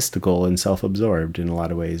egotistical and self-absorbed in a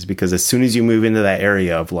lot of ways, because as soon as you move into that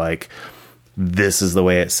area of like, this is the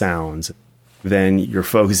way it sounds, then you're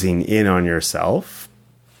focusing in on yourself.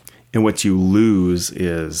 And what you lose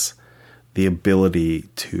is the ability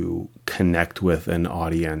to connect with an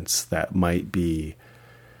audience that might be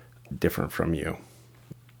different from you.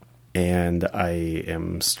 And I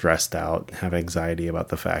am stressed out, have anxiety about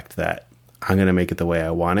the fact that I'm going to make it the way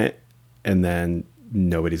I want it, and then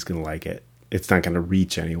nobody's going to like it. It's not going to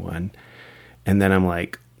reach anyone. And then I'm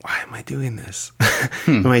like, why am I doing this?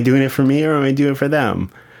 Am I doing it for me, or am I doing it for them?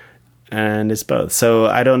 And it's both. So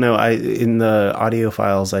I don't know. In the audio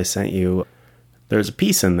files I sent you, there's a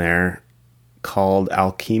piece in there called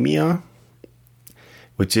Alchemia,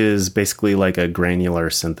 which is basically like a granular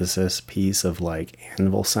synthesis piece of like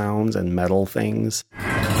anvil sounds and metal things.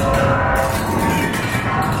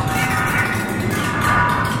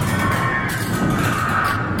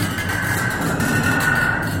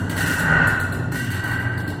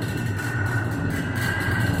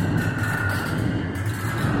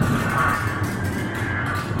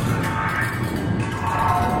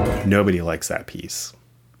 Nobody likes that piece.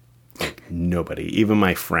 Like, nobody. Even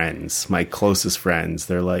my friends, my closest friends,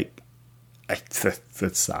 they're like,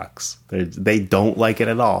 that sucks. They don't like it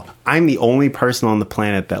at all. I'm the only person on the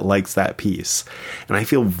planet that likes that piece. And I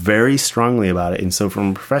feel very strongly about it. And so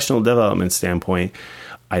from a professional development standpoint,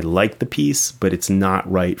 I like the piece, but it's not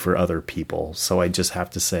right for other people. So I just have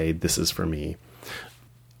to say, this is for me.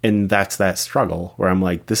 And that's that struggle where I'm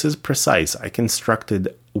like, this is precise. I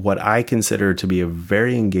constructed what I consider to be a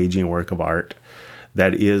very engaging work of art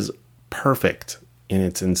that is perfect in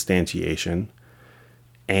its instantiation,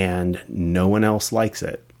 and no one else likes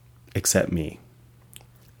it except me.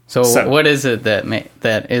 So what is it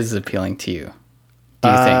that is appealing to you? Do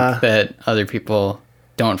you think that other people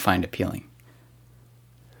don't find appealing?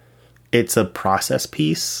 It's a process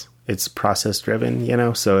piece. It's process driven, you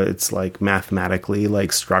know, so it's like mathematically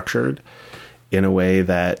like structured in a way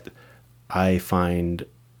that I find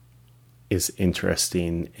is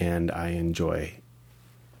interesting and I enjoy.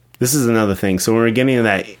 This is another thing. So when we're getting to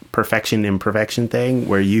that perfection imperfection thing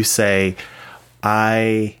where you say,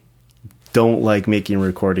 I don't like making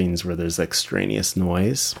recordings where there's extraneous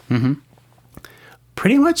noise. Mm-hmm.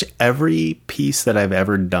 Pretty much every piece that I've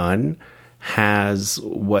ever done has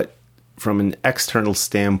what, from an external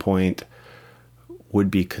standpoint,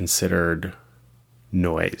 would be considered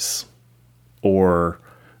noise or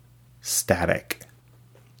static.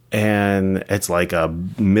 And it's like a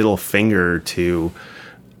middle finger to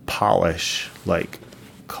polish, like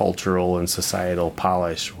cultural and societal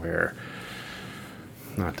polish, where,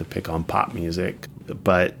 not to pick on pop music,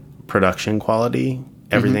 but production quality,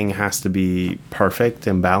 everything has to be perfect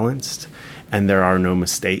and balanced, and there are no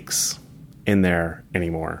mistakes in there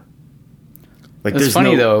anymore. Like, It's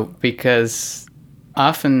funny though, because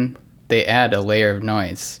often they add a layer of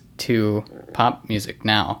noise to pop music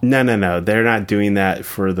now. No. They're not doing that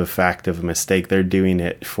for the fact of a mistake. They're doing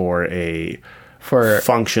it for a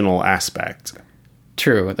functional aspect.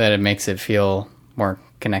 True, that it makes it feel more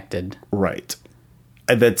connected. Right.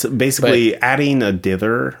 That's basically adding a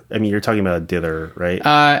dither. I mean, you're talking about a dither, right?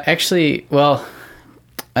 Actually, well,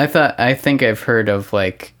 I think I've heard of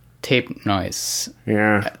like tape noise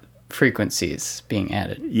frequencies being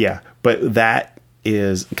added. Yeah, but that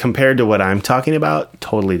is, compared to what I'm talking about,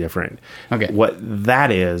 totally different. Okay. What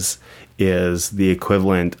that is the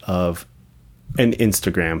equivalent of an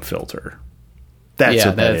Instagram filter. That's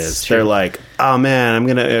what that is. True. They're like, oh man, I'm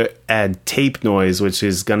going to add tape noise, which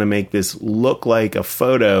is going to make this look like a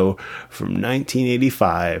photo from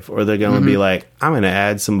 1985. Or they're going to be like, I'm going to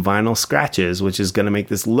add some vinyl scratches, which is going to make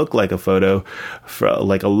this look like a photo,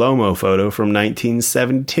 like a Lomo photo from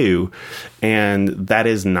 1972. And that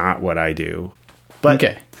is not what I do.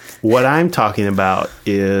 But what I'm talking about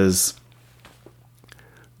is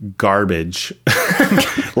garbage.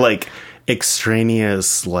 Like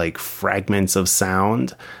extraneous, like fragments of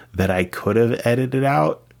sound that I could have edited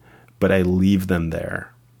out, but I leave them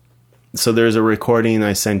there. So there's a recording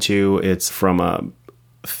I sent you. It's from a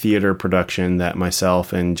theater production that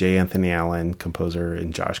myself and J. Anthony Allen, composer,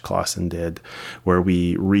 and Josh Clausen did, where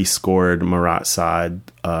we rescored Marat Sade,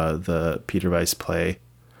 the Peter Weiss play.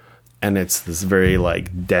 And it's this very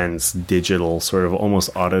like dense digital sort of almost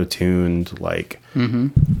auto-tuned like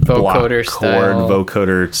vocoder style.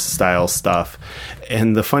 Vocoder style stuff.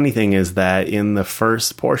 And the funny thing is that in the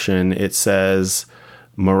first portion it says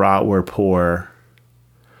Marat were poor.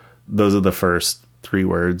 Those are the first 3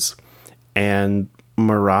 words. And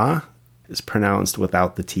Marat is pronounced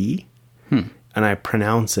without the T. And I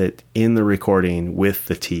pronounce it in the recording with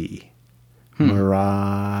the T.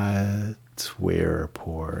 Marat were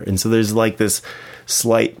poor. And so there's like this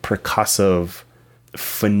slight percussive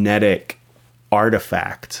phonetic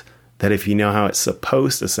artifact that if you know how it's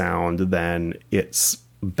supposed to sound, then it's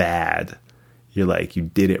bad. You're like, you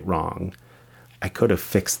did it wrong. I could have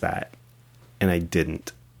fixed that, and I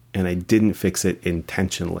didn't. And I didn't fix it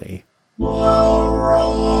intentionally.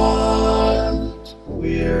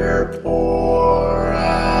 We're poor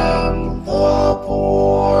and the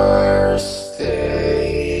poor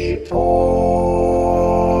stay poor.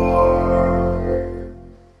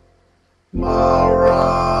 Marat,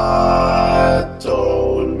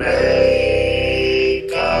 don't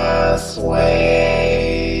make us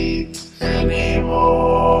wait anymore.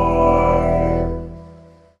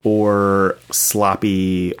 Or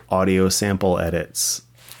sloppy audio sample edits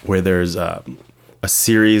where there's a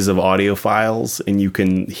series of audio files and you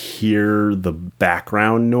can hear the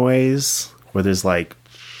background noise where there's like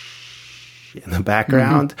in the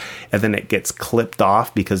background and then it gets clipped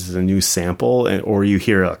off because it's a new sample, or you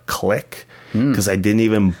hear a click because I didn't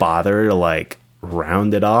even bother to like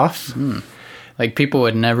round it off. Like people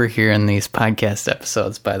would never hear in these podcast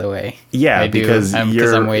episodes, by the way. Yeah, because I'm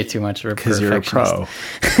way too much of a perfectionist. You're a pro.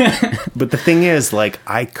 But the thing is, like,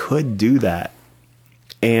 I could do that.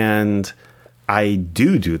 And I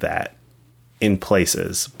do that in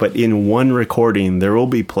places. But in one recording, there will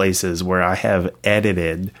be places where I have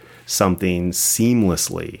edited something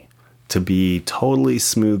seamlessly to be totally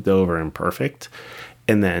smoothed over and perfect.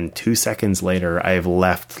 And then 2 seconds later, I've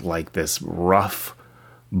left like this rough,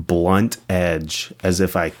 blunt edge as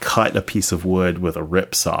if I cut a piece of wood with a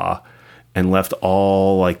rip saw and left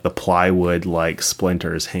all like the plywood like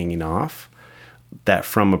splinters hanging off. That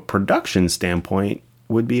from a production standpoint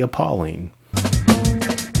would be appalling.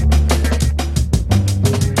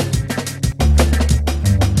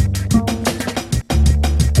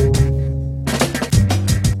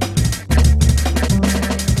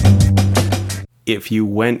 If you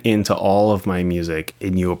went into all of my music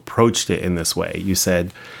and you approached it in this way, you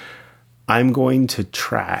said, I'm going to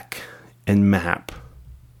track and map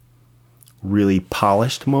really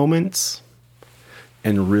polished moments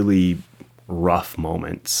and really rough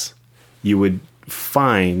moments, you would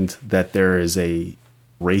find that there is a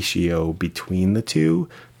ratio between the two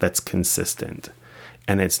that's consistent,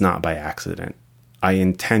 and it's not by accident. I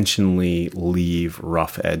intentionally leave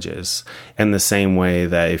rough edges. And the same way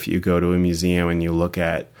that if you go to a museum and you look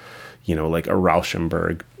at, you know, like a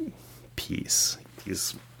Rauschenberg piece,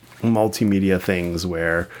 these multimedia things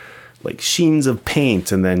where like sheens of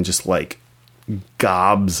paint and then just like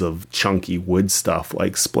gobs of chunky wood stuff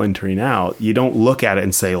like splintering out, you don't look at it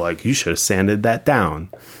and say like, you should have sanded that down.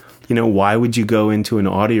 You know, why would you go into an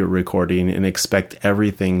audio recording and expect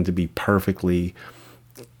everything to be perfectly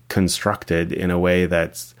constructed in a way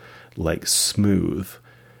that's like smooth?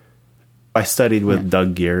 I studied with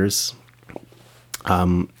Doug Gears,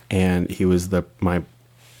 and he was my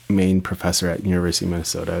main professor at University of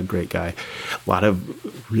Minnesota, a great guy, a lot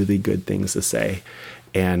of really good things to say.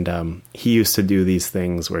 And he used to do these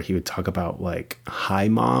things where he would talk about like hi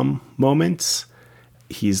mom moments.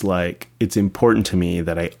 He's like, it's important to me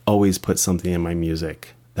that I always put something in my music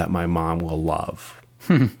that my mom will love.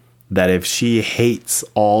 That if she hates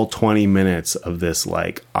all 20 minutes of this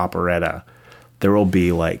like operetta, there will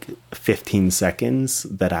be like 15 seconds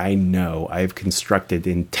that I know I've constructed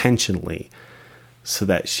intentionally so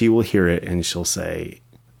that she will hear it and she'll say,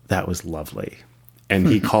 that was lovely. And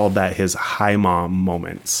he called that his hi mom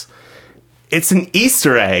moments. It's an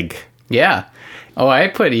Easter egg. Yeah. Oh, I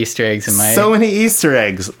put Easter eggs in my... So many Easter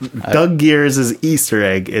eggs. Doug Gears' Easter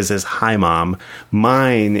egg is his hi mom.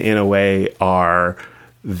 Mine, in a way, are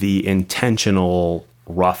the intentional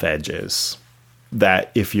rough edges.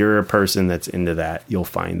 That if you're a person that's into that, you'll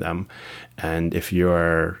find them. And if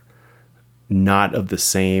you're not of the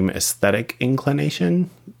same aesthetic inclination,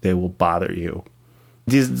 they will bother you.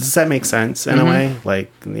 Does that make sense in a way?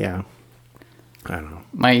 Like, yeah. I don't know.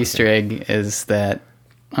 My Easter egg is that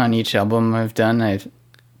on each album I've done, I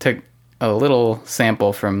took a little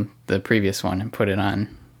sample from the previous one and put it on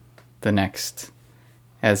the next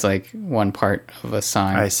as like one part of a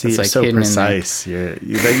song. I see. It's You're like so hidden precise. Your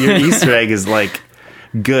Easter egg is like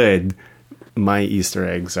good. My Easter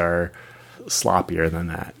eggs are sloppier than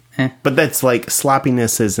that. But that's like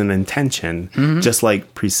sloppiness is an intention, just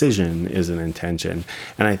like precision is an intention.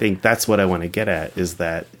 And I think that's what I want to get at, is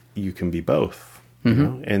that you can be both, you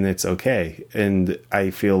know, and it's okay. And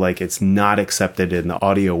I feel like it's not accepted in the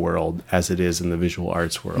audio world as it is in the visual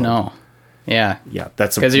arts world. No. Yeah. Yeah.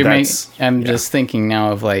 That's because I'm just thinking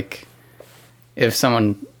now of like, if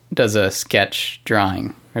someone does a sketch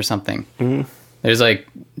drawing or something, there's like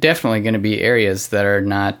definitely going to be areas that are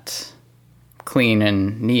not clean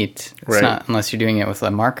and neat. It's not unless you're doing it with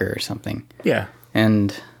a marker or something. Yeah.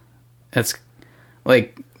 And that's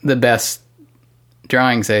like the best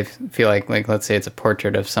drawings, I feel like let's say it's a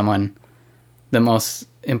portrait of someone, the most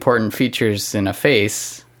important features in a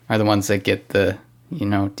face are the ones that get the, you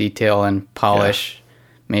know, detail and polish,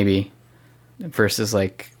 maybe, versus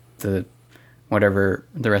like the whatever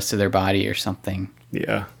the rest of their body or something.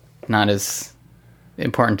 Yeah. Not as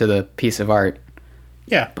important to the piece of art.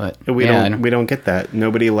 Yeah, but we don't get that.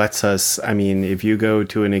 Nobody lets us. I mean, if you go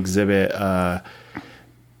to an exhibit,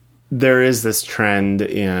 there is this trend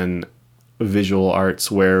in visual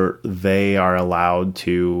arts where they are allowed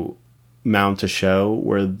to mount a show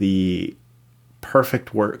where the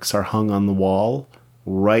perfect works are hung on the wall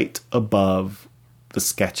right above the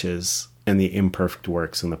sketches and the imperfect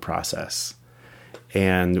works in the process.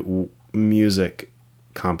 And music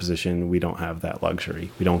composition, we don't have that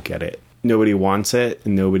luxury. We don't get it. Nobody wants it,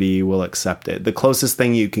 and nobody will accept it. The closest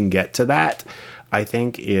thing you can get to that, I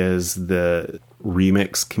think, is the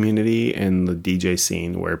remix community and the DJ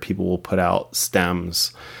scene where people will put out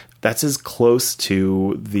stems. That's as close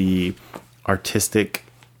to the artistic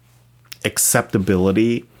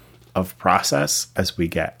acceptability of process as we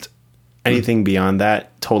get. Anything beyond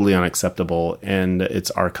that, totally unacceptable, and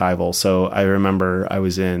it's archival. So I remember I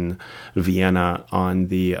was in Vienna on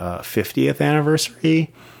the 50th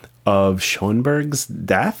anniversary of Schoenberg's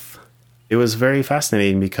death. It was very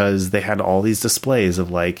fascinating because they had all these displays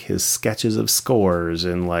of like his sketches of scores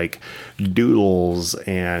and like doodles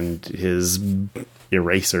and his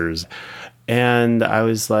erasers. And I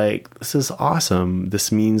was like, this is awesome.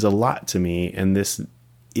 This means a lot to me. And this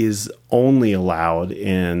is only allowed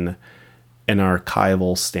in an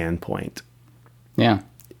archival standpoint. Yeah.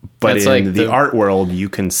 But it's in like the art world, you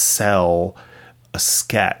can sell a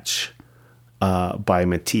sketch by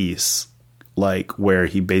Matisse, like where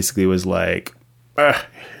he basically was like,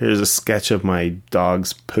 here's a sketch of my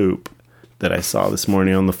dog's poop that I saw this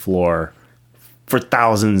morning on the floor for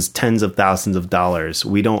thousands, tens of thousands of dollars.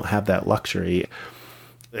 We don't have that luxury.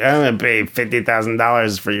 I'm going to pay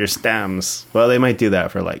 $50,000 for your stems. Well, they might do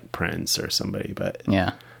that for like Prince or somebody, but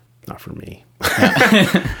yeah, not for me.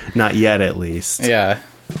 Yeah. Not yet, at least. Yeah.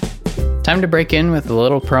 Time to break in with a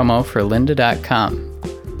little promo for lynda.com.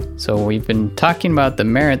 So we've been talking about the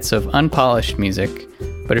merits of unpolished music,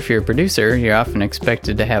 but if you're a producer, you're often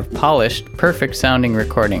expected to have polished, perfect sounding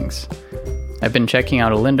recordings. I've been checking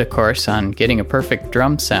out a Lynda course on getting a perfect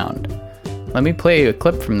drum sound. let me play you a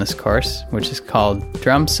clip from this course, which is called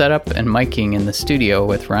Drum Setup and Miking in the Studio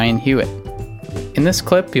with Ryan Hewitt. In this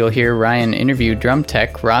clip, you'll hear Ryan interview drum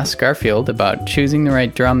tech Ross Garfield about choosing the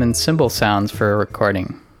right drum and cymbal sounds for a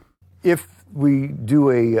recording. If we do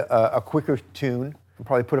a quicker tune, we'll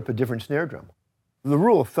probably put up a different snare drum. The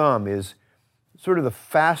rule of thumb is sort of the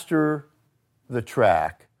faster the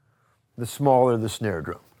track, the smaller the snare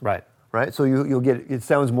drum. Right. Right? So you'll get, it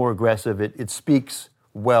sounds more aggressive. It speaks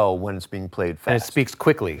well when it's being played fast. And it speaks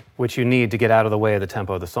quickly, which you need to get out of the way of the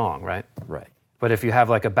tempo of the song, right? Right. But if you have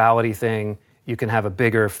like a ballady thing, you can have a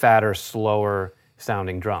bigger, fatter, slower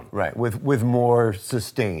sounding drum. Right, with more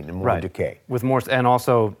sustain and more decay. With more, and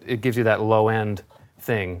also it gives you that low end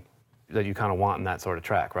thing that you kind of want in that sort of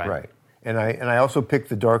track, right? Right. And I also picked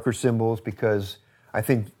the darker cymbals because I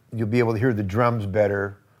think you'll be able to hear the drums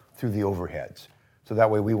better through the overheads. So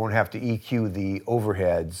that way we won't have to EQ the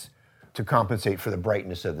overheads to compensate for the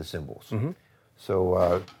brightness of the cymbals. Mm-hmm.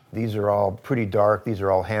 So these are all pretty dark. These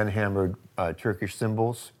are all hand-hammered Turkish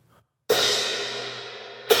cymbals.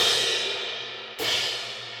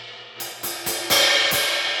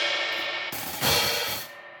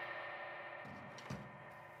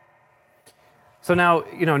 So now,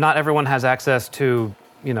 not everyone has access to,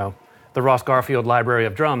 the Ross Garfield library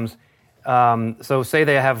of drums. So say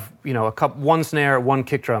they have, one snare, one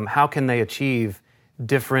kick drum. How can they achieve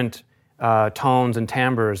different tones and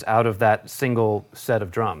timbres out of that single set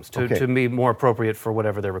of drums to be more appropriate for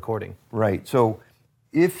whatever they're recording? Right. So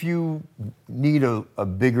if you need a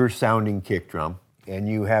bigger sounding kick drum and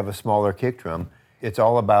you have a smaller kick drum, it's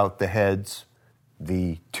all about the heads,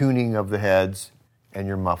 the tuning of the heads, and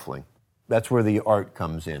your muffling. That's where the art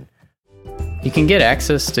comes in. You can get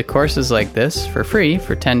access to courses like this for free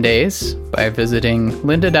for 10 days by visiting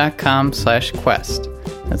lynda.com/quest.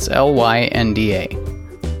 That's LYNDA.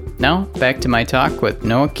 Now, back to my talk with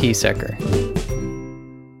Noah Kiesecker.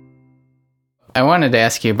 I wanted to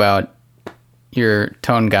ask you about your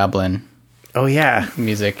Tone Goblin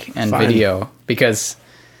music and video, because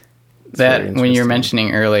that, when you're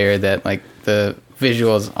mentioning earlier that like the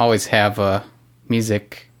visuals always have a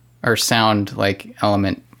music or sound like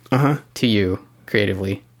element to you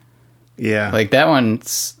creatively. Yeah. Like that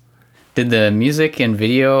one's, did the music and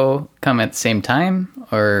video come at the same time,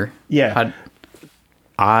 or? Yeah.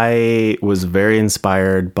 I was very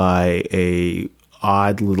inspired by a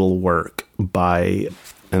odd little work by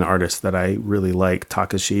an artist that I really like,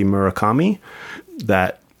 Takashi Murakami,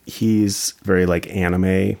 that he's very like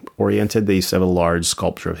anime oriented. They used to have a large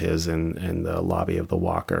sculpture of his in the lobby of the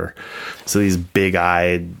Walker. So these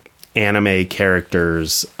big-eyed anime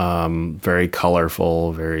characters, very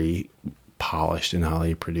colorful, very polished and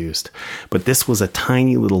highly produced. But this was a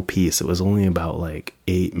tiny little piece. It was only about like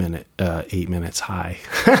 8 minutes high.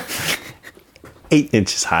 8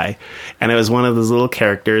 inches high. And it was one of those little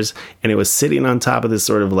characters, and it was sitting on top of this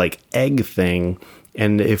sort of like egg thing.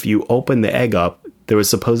 And if you open the egg up, there was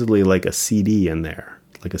supposedly like a CD in there,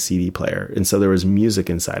 like a CD player. And so there was music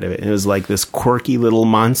inside of it. And it was like this quirky little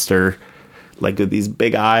monster, like with these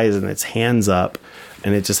big eyes and its hands up.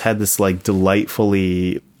 And it just had this like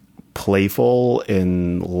delightfully playful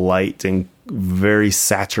and light and very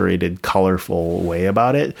saturated, colorful way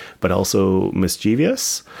about it, but also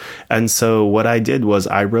mischievous. And so what I did was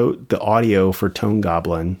I wrote the audio for Tone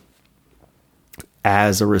Goblin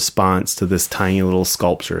as a response to this tiny little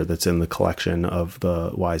sculpture that's in the collection of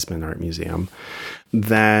the Weizmann Art Museum.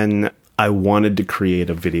 Then I wanted to create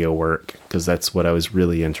a video work because that's what I was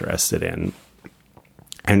really interested in.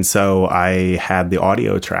 And so I had the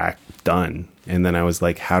audio track done. And then I was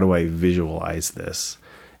like, how do I visualize this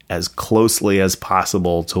as closely as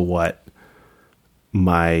possible to what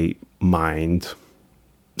my mind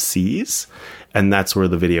sees? And that's where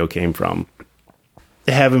the video came from.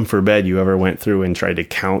 Heaven forbid you ever went through and tried to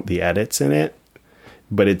count the edits in it,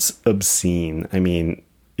 but it's obscene. I mean,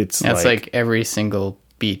 it's like every single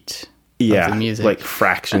beat of the music. Like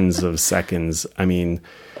fractions of seconds. I mean,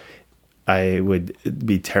 I would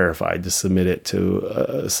be terrified to submit it to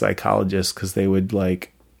a psychologist because they would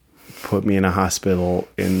like put me in a hospital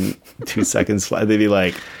in 2 seconds. They'd be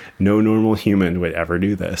like, no normal human would ever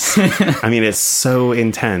do this. I mean, it's so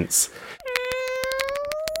intense.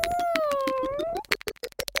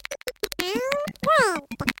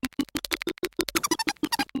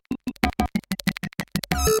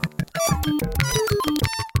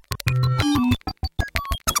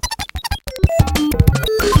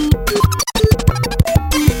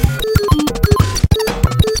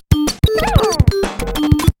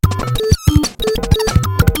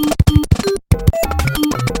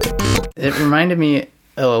 It reminded me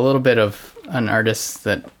a little bit of an artist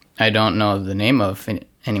that I don't know the name of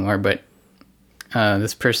anymore, but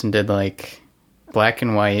this person did like black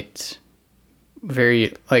and white,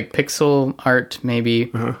 very like pixel art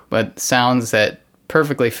maybe, but sounds that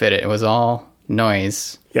perfectly fit it. It was all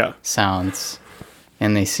noise sounds,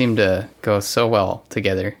 and they seem to go so well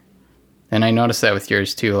together. And I noticed that with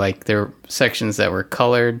yours too. Like there were sections that were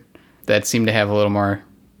colored that seemed to have a little more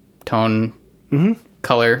tone,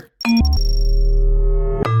 color.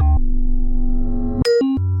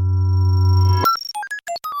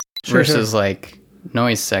 Versus like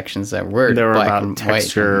noise sections that were They were black about and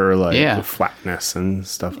texture white. or like Yeah. the flatness and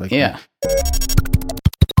stuff like Yeah. that.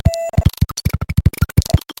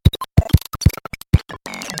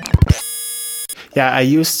 Yeah, I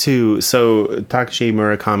used to. So Takashi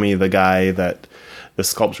Murakami, the guy that the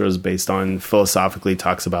sculpture is based on, philosophically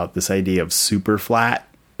talks about this idea of super flatness.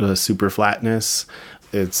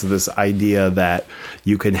 It's this idea that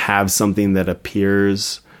you can have something that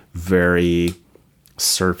appears very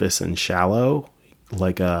surface and shallow,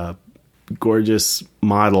 like a gorgeous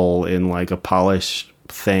model in like a polished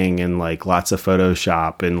thing and like lots of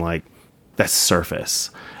Photoshop and like that's surface.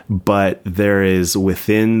 But there is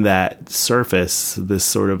within that surface this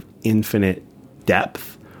sort of infinite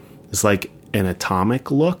depth. It's like an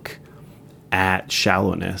atomic look at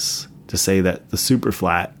shallowness, to say that the super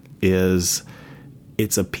flat is,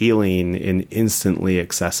 it's appealing and instantly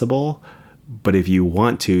accessible, but if you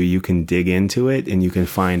want to, you can dig into it and you can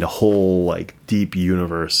find a whole like deep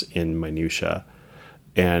universe in minutia.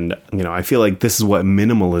 And I feel like this is what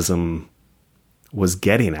minimalism was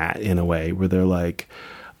getting at, in a way, where they're like,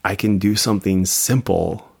 I can do something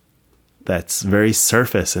simple that's very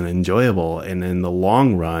surface and enjoyable, and in the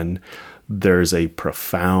long run there's a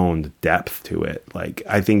profound depth to it. Like,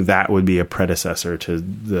 I think that would be a predecessor to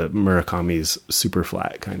the Murakami's super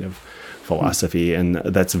flat kind of philosophy, and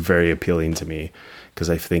that's very appealing to me because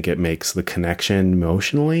I think it makes the connection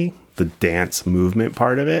emotionally, the dance movement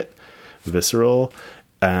part of it, visceral,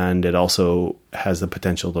 and it also has the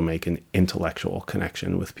potential to make an intellectual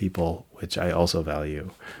connection with people, which I also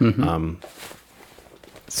value.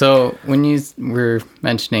 So when you were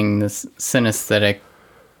mentioning this synesthetic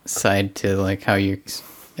side to like how you,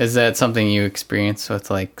 is that something you experience with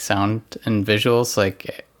like sound and visuals,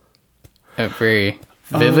 like very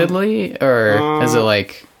vividly, or is it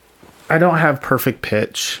like? I don't have perfect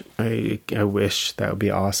pitch. I wish that would be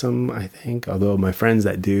awesome, I think. Although my friends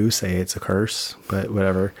that do say it's a curse, but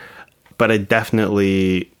whatever. But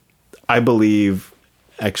I believe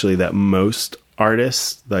actually that most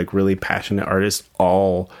artists, like really passionate artists,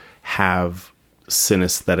 all have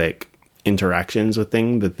synesthetic interactions with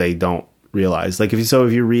things that they don't realize. Like if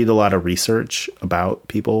you read a lot of research about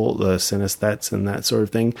people, the synesthetes and that sort of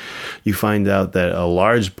thing, you find out that a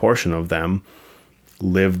large portion of them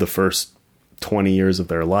live the first 20 years of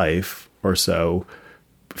their life or so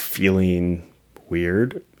feeling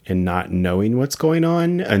weird and not knowing what's going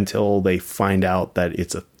on until they find out that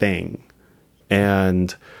it's a thing.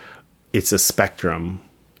 And it's a spectrum.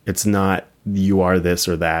 It's not you are this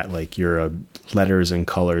or that, like you're a letters and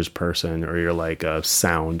colors person or you're like a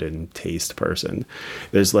sound and taste person.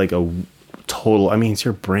 There's like a total, I mean, it's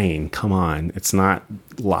your brain. Come on. It's not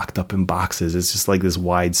locked up in boxes. It's just like this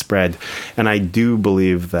widespread. And I do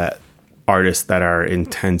believe that artists that are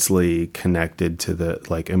intensely connected to the,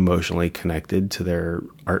 like emotionally connected to their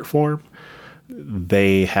art form,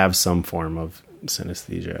 they have some form of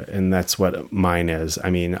synesthesia. And that's what mine is. I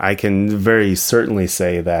mean, I can very certainly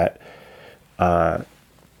say that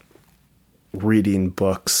reading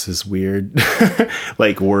books is weird.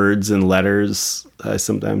 Like words and letters.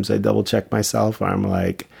 Sometimes I double check myself. I'm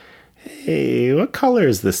like, hey, what color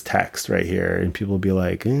is this text right here? And people will be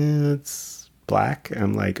like, it's black.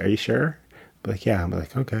 I'm like, are you sure? I'm like, yeah. I'm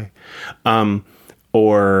like, okay.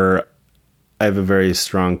 Or I have a very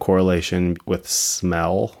strong correlation with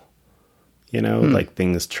smell, like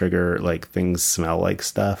things trigger, like things smell like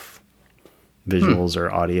stuff. Visuals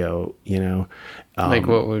or audio, like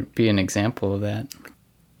what would be an example of that?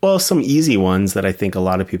 Well, some easy ones that I think a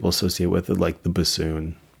lot of people associate with it, like the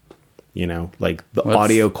bassoon, like the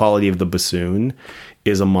audio quality of the bassoon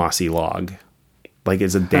is a mossy log. Like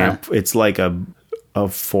it's a damp, it's like a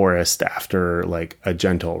forest after like a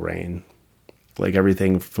gentle rain. Like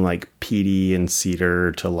everything from like peaty and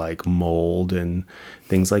cedar to like mold and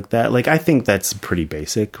things like that. Like I think that's pretty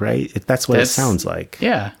basic, right? That's what it sounds like.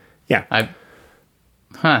 Yeah. Yeah.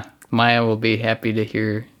 Maya will be happy to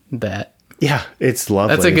hear that. Yeah, it's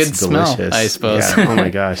lovely. That's a good it's delicious. smell, I suppose. Yeah. Oh my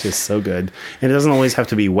gosh, it's so good. And it doesn't always have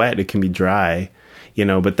to be wet. It can be dry,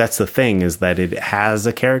 but that's the thing, is that it has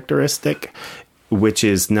a characteristic which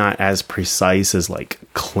is not as precise as like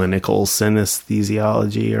clinical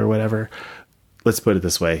synesthesiology or whatever. let's put it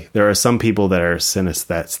this way. There are some people that are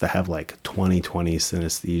synesthetes that have like 20/20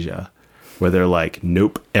 synesthesia, where they're like,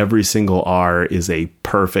 nope, every single R is a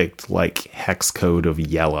perfect like hex code of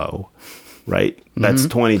yellow, right? That's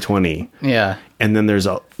 20/20. Yeah. And then there's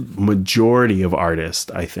a majority of artists,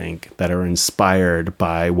 I think, that are inspired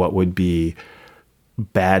by what would be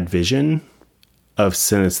bad vision of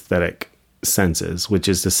synesthetic senses, which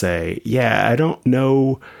is to say, yeah, I don't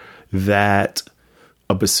know that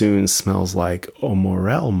a bassoon smells like a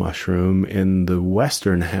morel mushroom in the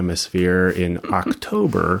Western Hemisphere in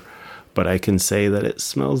October, but I can say that it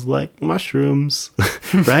smells like mushrooms,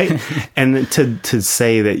 right? And to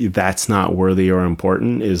say that that's not worthy or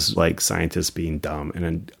important is like scientists being dumb.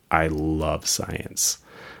 And I love science.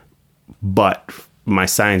 But my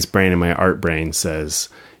science brain and my art brain says,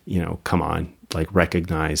 come on, like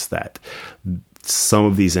recognize that some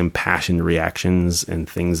of these impassioned reactions and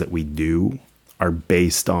things that we do are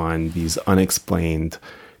based on these unexplained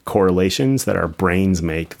correlations that our brains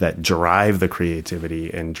make that drive the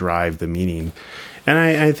creativity and drive the meaning. And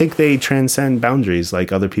I think they transcend boundaries,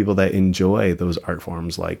 like other people that enjoy those art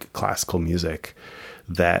forms like classical music,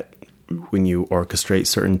 that when you orchestrate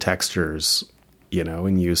certain textures,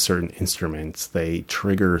 and use certain instruments, they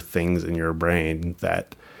trigger things in your brain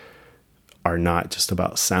that are not just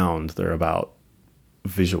about sound, they're about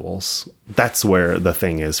visuals. That's where the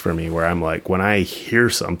thing is for me, where I'm like, when I hear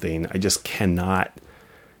something, I just cannot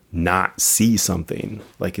not see something.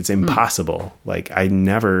 Like it's impossible. Like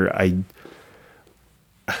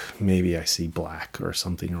maybe I see black or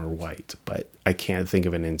something or white, but I can't think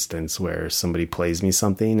of an instance where somebody plays me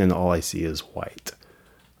something and all I see is white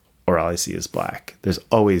or all I see is black. There's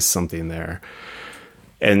always something there.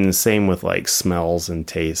 And same with like smells and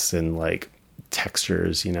tastes and like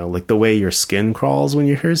textures, like the way your skin crawls when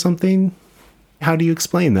you hear something. How do you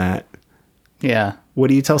explain that? Yeah. What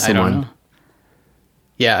do you tell someone? I don't know.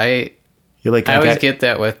 Yeah, You're like, I always get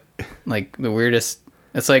that with like the weirdest.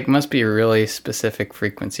 It's like must be a really specific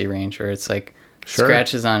frequency range where it's like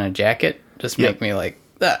scratches on a jacket just make me like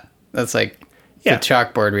that. That's like the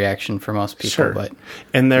chalkboard reaction for most people. But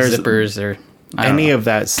and there's zippers or any of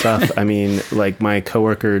that stuff. I mean, like my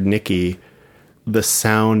coworker Nikki, the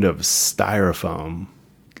sound of styrofoam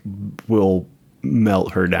will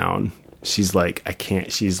melt her down. She's like, I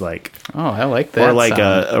can't. She's like, oh, I like that. Or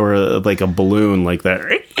like a balloon, like that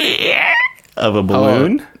of a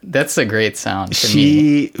balloon. Oh, that's a great sound.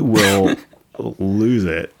 She will lose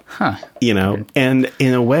it. Huh. And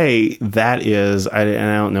in a way, that is,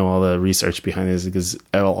 and I don't know all the research behind this because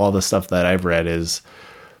all the stuff that I've read is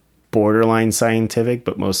borderline scientific,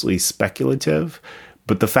 but mostly speculative.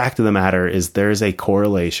 But the fact of the matter is there's a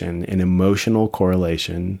correlation, an emotional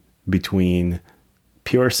correlation between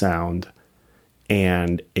pure sound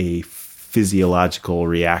and a physiological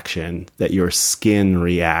reaction that your skin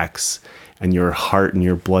reacts and your heart and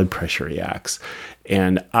your blood pressure reacts.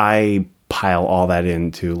 And I pile all that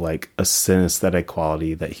into like a synesthetic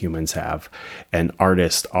quality that humans have, and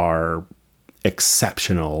artists are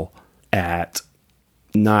exceptional at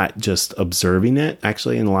not just observing it.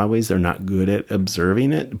 Actually, in a lot of ways, they're not good at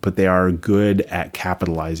observing it, but they are good at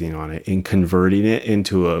capitalizing on it and converting it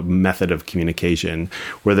into a method of communication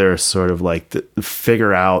where they're sort of like to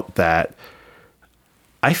figure out that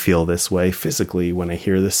I feel this way physically when I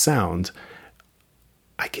hear this sound.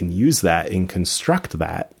 I can use that and construct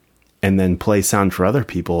that and then play sound for other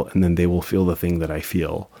people, and then they will feel the thing that I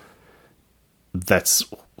feel. That's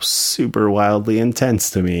super wildly intense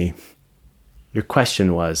to me. Your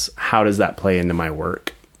question was, how does that play into my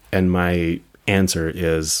work? And my answer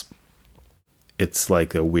is, it's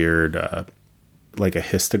like a weird, like a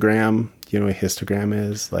histogram. You know what a histogram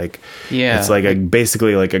is? Like, it's like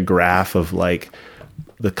basically like a graph of like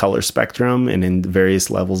the color spectrum and in various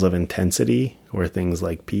levels of intensity where things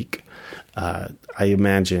like peak. I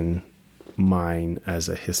imagine mine as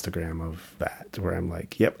a histogram of that, where I'm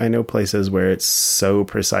like, yep, I know places where it's so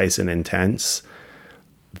precise and intense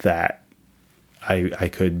that I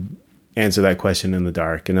could answer that question in the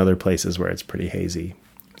dark, and other places where it's pretty hazy.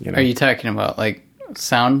 Are you talking about like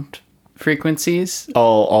sound frequencies?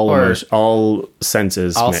 All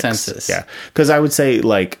senses. All mixed. senses. Yeah. Because I would say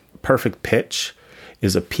like perfect pitch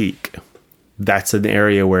is a peak. That's an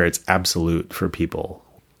area where it's absolute for people.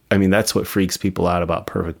 I mean, that's what freaks people out about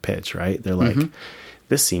perfect pitch, right? They're like,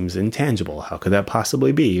 this seems intangible. How could that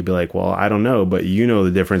possibly be? You'd be like, well, I don't know, but you know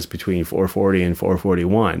the difference between 440 and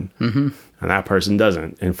 441. And that person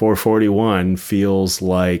doesn't. And 441 feels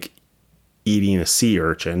like eating a sea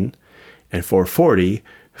urchin, and 440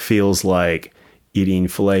 feels like eating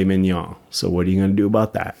filet mignon. So what are you going to do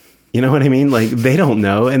about that? You know what I mean? Like, they don't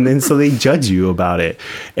know, and then so they judge you about it.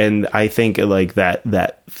 And I think like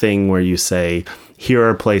that thing where you say, here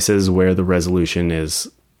are places where the resolution is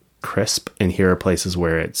crisp, and here are places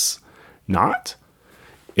where it's not,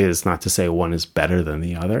 is not to say one is better than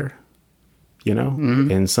the other. You know?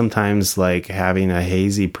 And sometimes like having a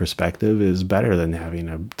hazy perspective is better than having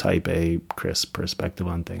a type A crisp perspective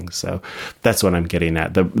on things. So that's what I'm getting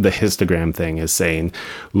at. The histogram thing is saying,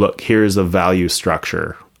 look, here's a value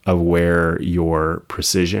structure of where your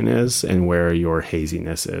precision is and where your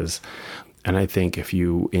haziness is. And I think if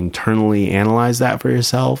you internally analyze that for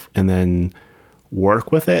yourself and then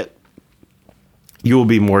work with it, you will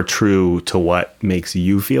be more true to what makes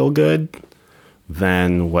you feel good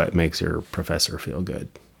than what makes your professor feel good.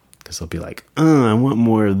 Because they'll be like, I want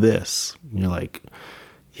more of this. And you're like,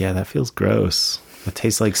 yeah, that feels gross. It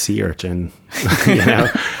tastes like sea urchin. You know,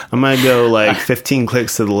 I'm going to go like 15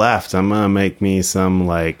 clicks to the left. I'm going to make me some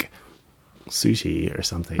like sushi or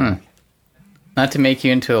something. Not to make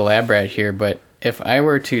you into a lab rat here, but if I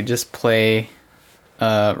were to just play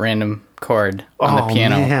a random chord on the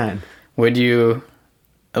piano, man. would you...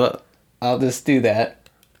 I'll just do that.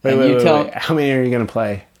 Wait. How many are you going to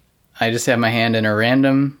play? I just have my hand in a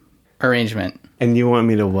random arrangement. And you want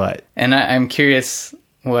me to what? And I'm curious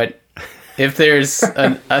what... If there's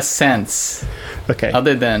a sense Okay.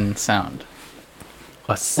 other than sound.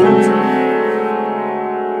 A sense.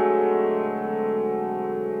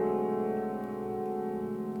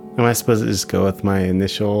 Am I supposed to just go with my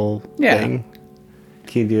initial thing?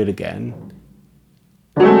 Can you do it again?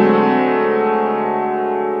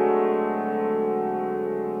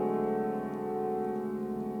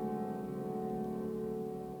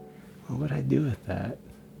 What would I do with that?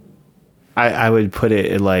 I would put it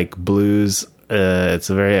in like blues. It's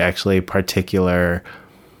a very actually particular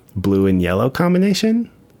blue and yellow combination,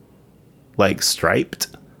 like striped.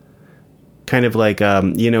 Kind of like,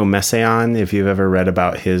 Messiaen, if you've ever read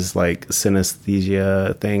about his like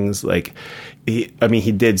synesthesia things, like he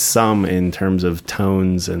did some in terms of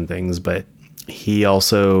tones and things, but he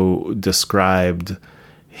also described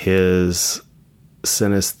his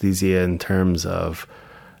synesthesia in terms of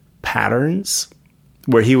patterns,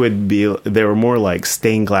 where they were more like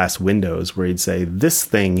stained glass windows, where he'd say, this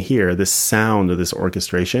thing here, this sound of this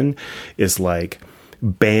orchestration is like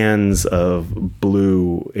bands of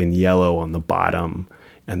blue and yellow on the bottom,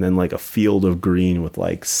 and then like a field of green with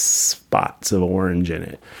like spots of orange in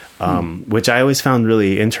it, which I always found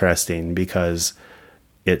really interesting because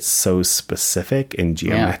it's so specific and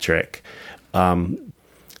geometric. And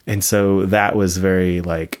so that was very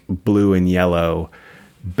like blue and yellow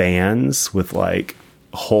bands with like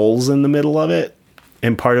holes in the middle of it.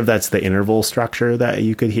 And part of that's the interval structure that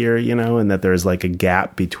you could hear, and that there's like a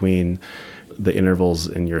gap between the intervals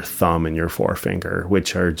in your thumb and your forefinger,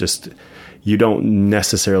 which are just, you don't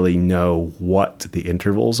necessarily know what the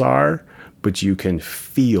intervals are, but you can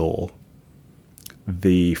feel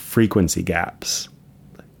the frequency gaps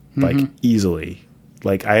like easily.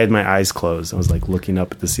 Like I had my eyes closed. I was like looking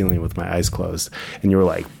up at the ceiling with my eyes closed, and you were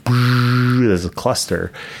like, there's a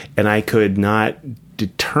cluster, and I could not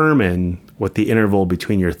determine what the interval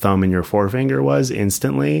between your thumb and your forefinger was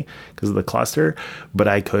instantly because of the cluster, but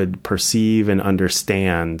I could perceive and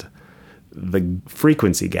understand the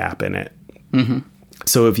frequency gap in it.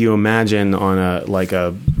 So if you imagine on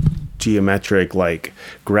a geometric like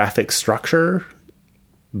graphic structure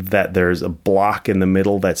that there's a block in the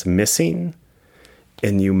middle that's missing,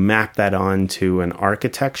 and you map that onto an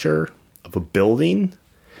architecture of a building,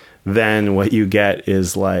 then what you get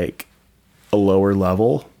is like a lower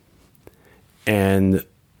level and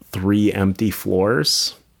 3 empty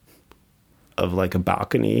floors of like a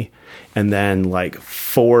balcony, and then like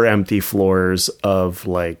 4 empty floors of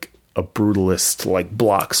like a brutalist like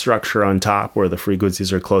block structure on top where the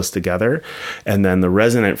frequencies are close together, and then the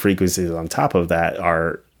resonant frequencies on top of that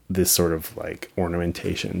are this sort of like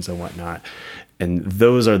ornamentations and whatnot. And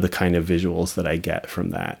those are the kind of visuals that I get from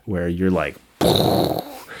that, where you're like,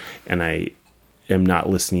 and I am not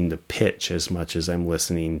listening to pitch as much as I'm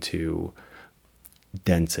listening to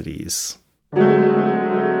densities.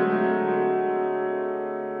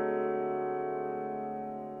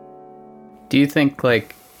 Do you think,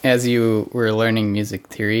 like, as you were learning music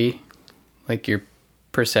theory, like, your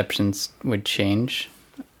perceptions would change?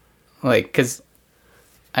 Like, because,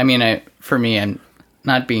 for me, I'm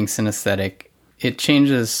not being synesthetic. It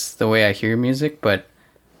changes the way I hear music, but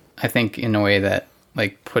I think in a way that,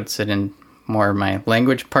 like, puts it in more of my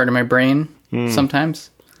language part of my brain sometimes.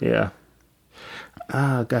 Yeah.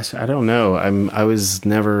 Gosh, I don't know. I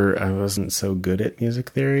wasn't so good at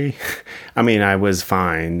music theory. I mean, I was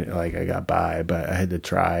fine. Like, I got by, but I had to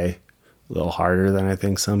try a little harder than I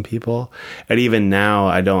think some people. And even now,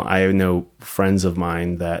 I know friends of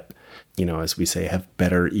mine that, as we say, have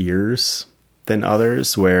better ears than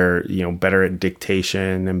others, where, better at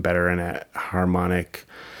dictation and better at harmonic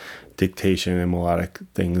dictation and melodic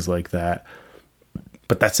things like that.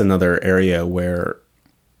 But that's another area where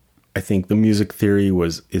I think the music theory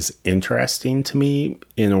is interesting to me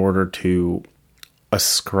in order to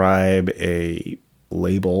ascribe a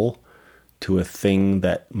label to a thing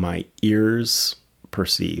that my ears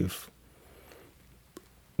perceive,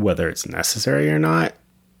 whether it's necessary or not.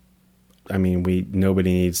 I mean,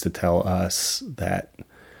 nobody needs to tell us that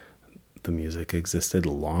the music existed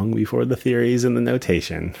long before the theories and the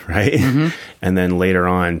notation, right? Mm-hmm. And then later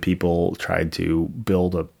on, people tried to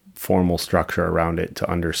build a formal structure around it to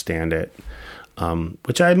understand it,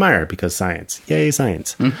 which I admire because science. Yay,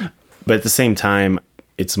 science. Mm-hmm. But at the same time,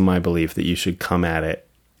 it's my belief that you should come at it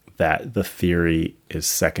that the theory is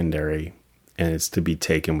secondary and it's to be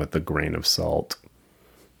taken with a grain of salt.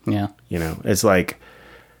 Yeah. It's like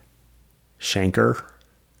Schenker.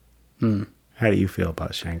 How do you feel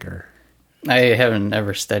about Schenker? I haven't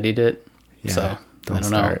ever studied it, so I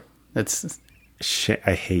don't know.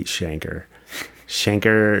 I hate Schenker.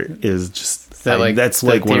 Schenker is just... Is that that's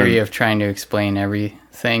the theory of trying to explain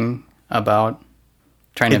everything about...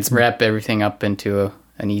 Trying to wrap everything up into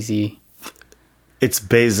an easy... It's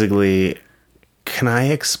basically... Can I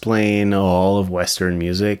explain all of Western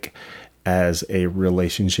music as a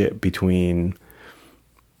relationship between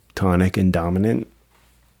tonic and dominant?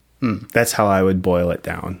 That's how I would boil it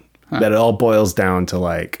down. That it all boils down to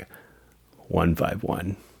like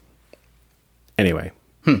 1-5-1. Anyway.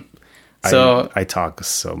 So I talk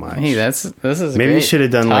so much. Hey, this is maybe we should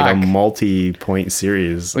have done talk. like a multi-point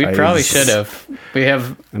series. We probably should have. We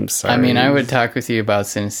have. I'm sorry. I mean, I would talk with you about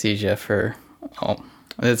synesthesia for. Oh,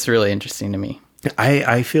 it's really interesting to me.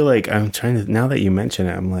 I feel like I'm trying to. Now that you mention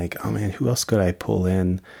it, I'm like, oh man, who else could I pull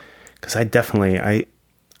in? Because I definitely I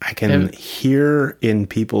can hear in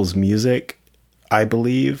people's music. I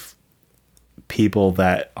believe people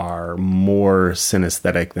that are more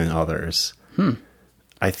synesthetic than others.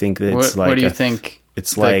 I think that it's what do you think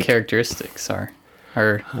it's the like characteristics are?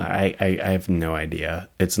 Or I have no idea.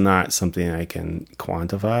 It's not something I can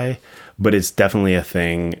quantify, but it's definitely a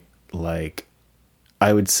thing. Like,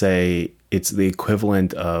 I would say it's the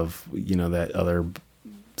equivalent of, that other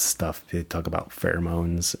stuff they talk about,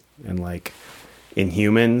 pheromones, and like in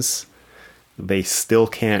humans, they still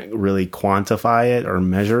can't really quantify it or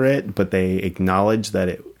measure it, but they acknowledge that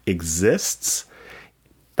it exists.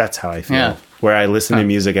 That's how I feel. Yeah. Where I listen to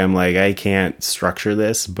music, I'm like, I can't structure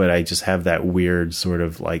this, but I just have that weird sort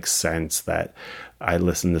of like sense that I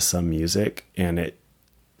listen to some music and it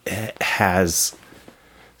has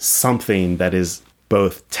something that is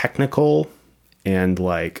both technical and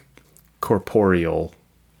like corporeal,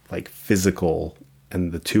 like physical,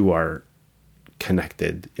 and the two are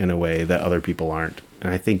connected in a way that other people aren't.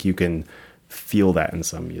 And I think you can feel that in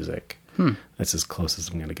some music. That's as close as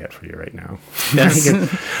I'm going to get for you right now.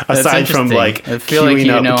 Aside from like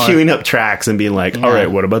queuing up tracks and being like, all right,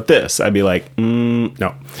 what about this? I'd be like, no.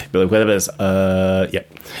 Be like, what about this? Yeah.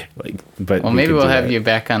 But maybe we'll have you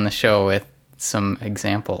back on the show with some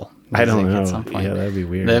example music I don't know. at some point. Yeah, that'd be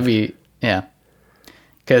weird.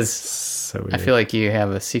 Because so I feel like you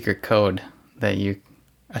have a secret code a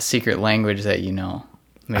secret language that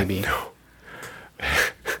maybe. I know.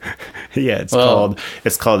 Yeah, it's called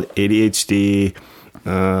ADHD,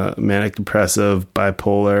 manic depressive,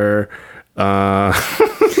 bipolar,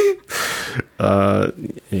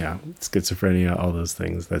 schizophrenia, all those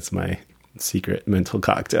things. That's my secret mental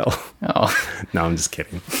cocktail. Oh. No, I'm just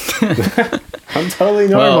kidding. I'm totally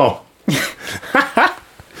normal.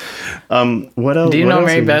 What else? Do you know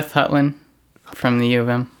Mary Beth Hutland from the U of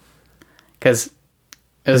M? Because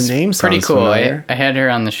it was pretty cool. I had her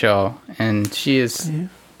on the show, and she is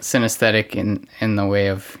synesthetic in the way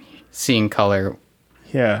of seeing color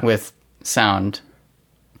with sound.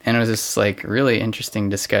 And it was this like really interesting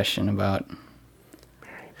discussion about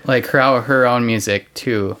like her own music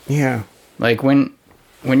too. Yeah. Like when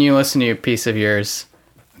you listen to a piece of yours,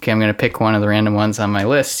 okay, I'm going to pick one of the random ones on my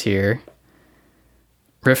list here.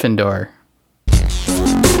 Gryffindor.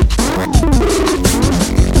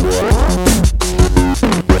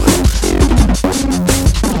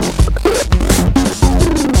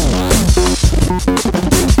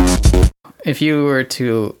 If you were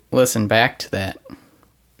to listen back to that,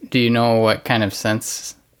 do you know what kind of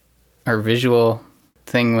sense or visual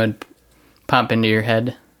thing would pop into your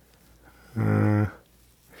head?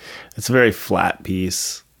 It's a very flat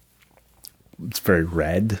piece. It's very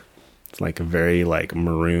red. It's like a very like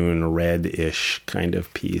maroon red-ish kind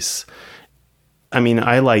of piece. I mean,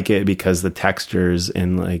 I like it because the textures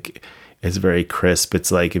and like it's very crisp.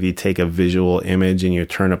 It's like if you take a visual image and you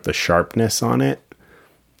turn up the sharpness on it,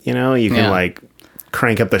 you know, you can like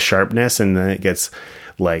crank up the sharpness and then it gets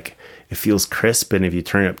like, it feels crisp. And if you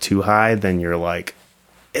turn it up too high, then you're like,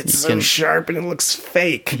 it's so sharp and it looks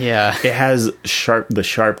fake. Yeah. It has the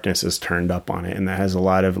sharpness is turned up on it. And that has a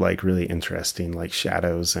lot of like really interesting like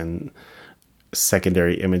shadows and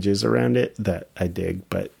secondary images around it that I dig.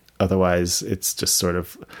 But otherwise it's just sort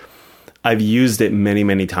of, I've used it many,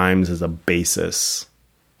 many times as a basis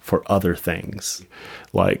for other things,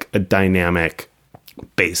 like a dynamic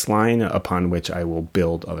baseline upon which I will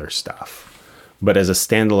build other stuff. But as a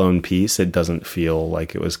standalone piece, it doesn't feel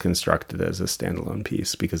like it was constructed as a standalone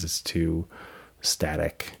piece because it's too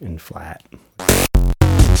static and flat.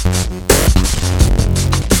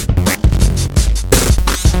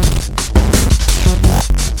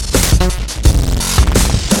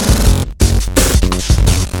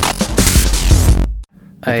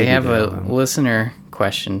 I have a listener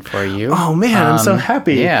question for you. Oh man, I'm so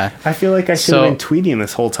happy. Yeah. I feel like I should have been tweeting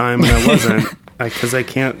this whole time and I wasn't because I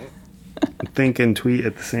can't think and tweet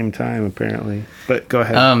at the same time apparently. But go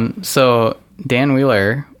ahead. So Dan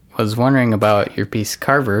Wheeler was wondering about your piece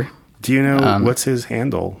Carver. Do you know what's his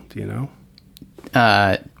handle? Do you know?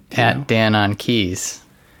 At Dan on Keys.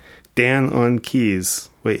 Dan on Keys.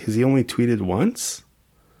 Wait, has he only tweeted once?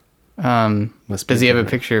 Does he have a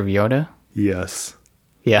picture of Yoda? Yes.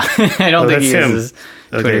 Yeah, I don't think he him. uses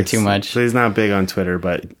Twitter too much. So he's not big on Twitter,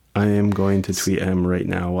 but I am going to tweet him right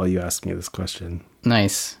now while you ask me this question.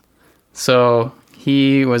 Nice. So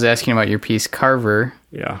he was asking about your piece Carver.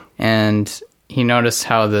 Yeah. And he noticed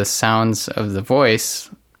how the sounds of the voice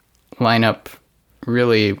line up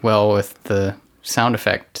really well with the sound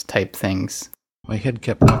effect type things. My head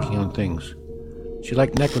kept knocking on things. She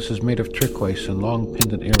liked necklaces made of turquoise and long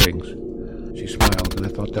pendant earrings. She smiled, and I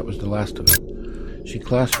thought that was the last of it. She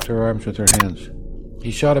clasped her arms with her hands.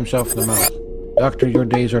 He shot himself in the mouth. Doctor, your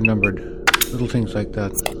days are numbered. Little things like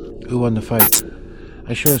that. Who won the fight?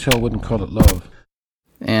 I sure as hell wouldn't call it love.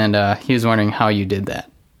 And he was wondering how you did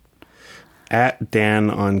that. At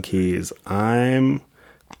Dan on Keys, I'm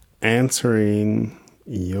answering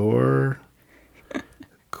your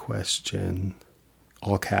question,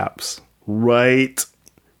 all caps, right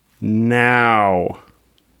now.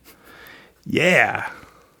 Yeah.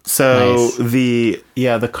 So nice.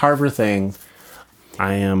 the Carver thing,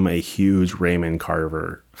 I am a huge Raymond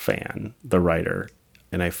Carver fan, the writer.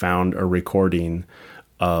 And I found a recording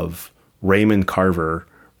of Raymond Carver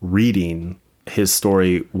reading his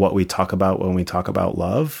story, What We Talk About When We Talk About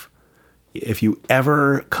Love. If you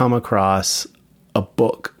ever come across a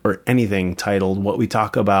book or anything titled What We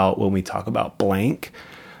Talk About When We Talk About blank,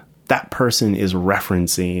 that person is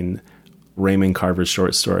referencing Raymond Carver's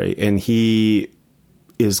short story. And he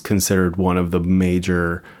is considered one of the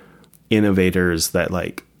major innovators that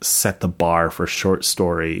like set the bar for short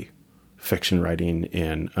story fiction writing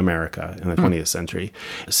in America in the 20th century.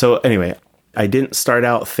 So anyway, I didn't start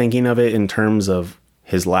out thinking of it in terms of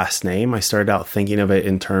his last name. I started out thinking of it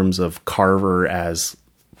in terms of Carver as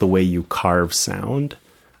the way you carve sound,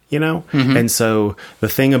 you know? Mm-hmm. And so the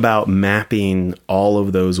thing about mapping all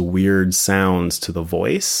of those weird sounds to the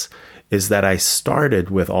voice is that I started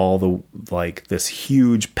with all the, like, this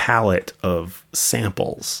huge palette of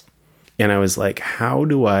samples. And I was like, how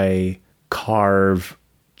do I carve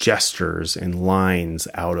gestures and lines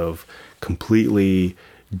out of completely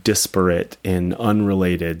disparate and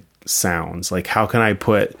unrelated sounds? Like, how can I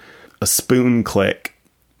put a spoon click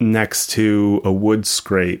next to a wood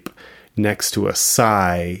scrape, next to a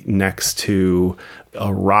sigh, next to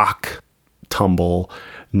a rock tumble,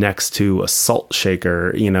 next to a salt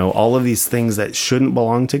shaker, you know, all of these things that shouldn't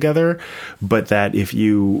belong together, but that if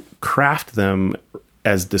you craft them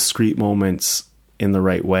as discrete moments in the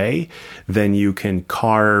right way, then you can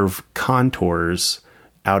carve contours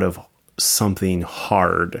out of something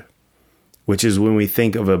hard, which is when we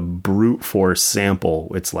think of a brute force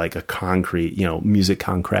sample, it's like a concrete, you know, musique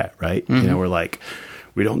concrète, right? Mm-hmm. You know, we're like,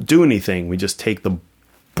 we don't do anything. We just take the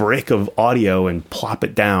brick of audio and plop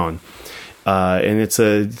it down. And it's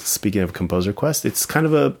speaking of Composer Quest, it's kind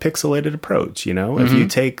of a pixelated approach, you know? Mm-hmm. If you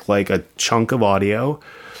take like a chunk of audio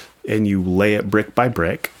and you lay it brick by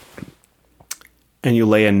brick and you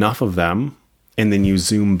lay enough of them and then you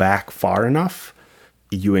zoom back far enough,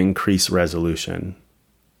 you increase resolution.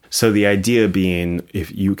 So the idea being,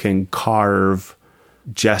 if you can carve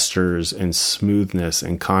gestures and smoothness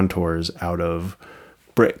and contours out of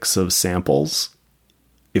bricks of samples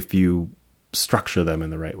if you structure them in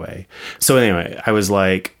the right way. So anyway, I was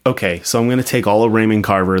like, okay, so I'm going to take all of Raymond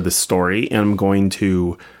Carver, the story, and I'm going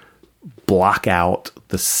to block out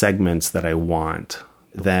the segments that I want.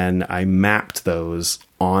 Then I mapped those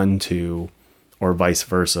onto, or vice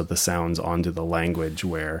versa, the sounds onto the language,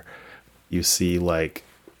 where you see like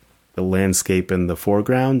a landscape in the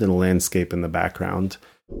foreground and a landscape in the background.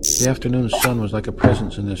 The afternoon sun was like a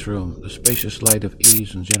presence in this room, the spacious light of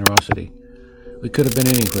ease and generosity. We could have been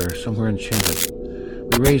anywhere, somewhere enchanted.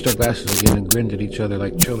 We raised our glasses again and grinned at each other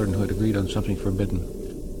like children who had agreed on something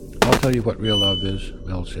forbidden. I'll tell you what real love is,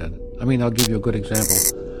 Mel said. I mean, I'll give you a good example,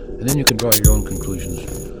 and then you can draw your own conclusions.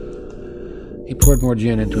 He poured more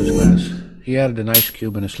gin into his glass. He added an ice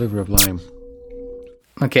cube and a sliver of lime.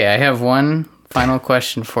 Okay, I have one final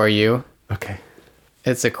question for you. Okay.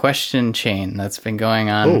 It's a question chain that's been going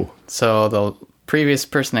on. Oh. So the previous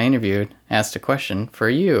person I interviewed asked a question for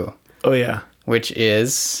you. Oh, yeah. Which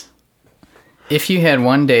is, if you had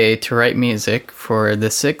one day to write music for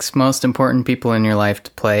the 6 most important people in your life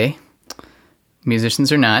to play,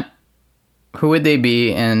 musicians or not, who would they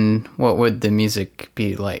be and what would the music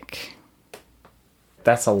be like?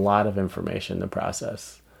 That's a lot of information to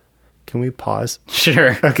process. Can we pause?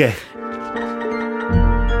 Sure. Okay.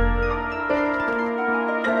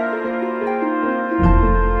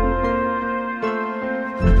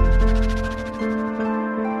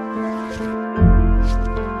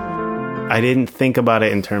 I didn't think about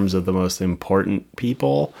it in terms of the most important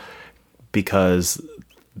people because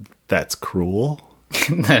that's cruel.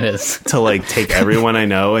 That is. To like take everyone I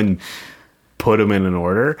know and put them in an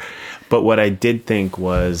order. But what I did think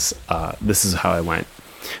was, this is how I went.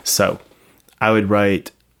 So I would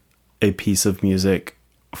write a piece of music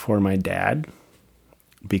for my dad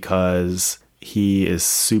because he is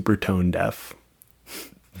super tone deaf,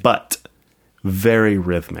 but very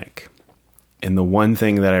rhythmic. And the one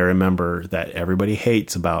thing that I remember that everybody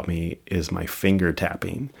hates about me is my finger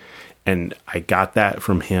tapping. And I got that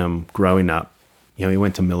from him growing up. You know, he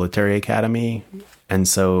went to military academy. And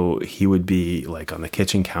so he would be like on the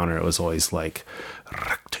kitchen counter. It was always like,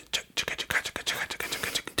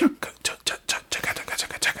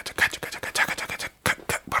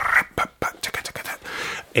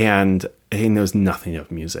 and he knows nothing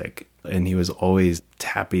of music. And he was always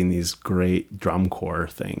tapping these great drum corps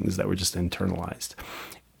things that were just internalized.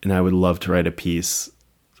 And I would love to write a piece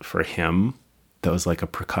for him that was like a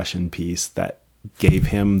percussion piece that gave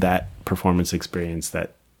him that performance experience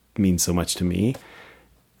that means so much to me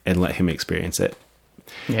and let him experience it.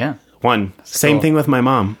 Yeah. Same thing with my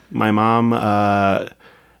mom. My mom,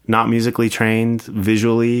 not musically trained,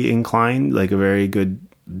 visually inclined, like a very good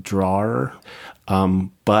drawer,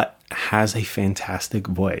 but has a fantastic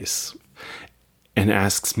voice and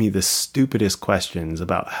asks me the stupidest questions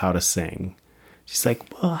about how to sing. She's like,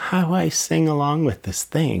 well, how do I sing along with this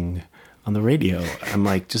thing on the radio? I'm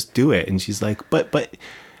like, just do it. And she's like, but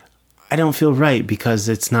I don't feel right because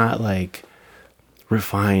it's not like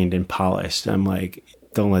refined and polished. I'm like,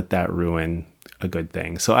 don't let that ruin a good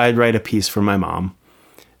thing. So I'd write a piece for my mom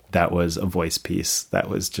that was a voice piece that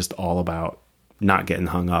was just all about not getting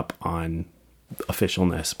hung up on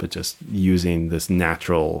officialness, but just using this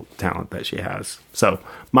natural talent that she has. So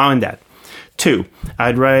mom and dad. 2,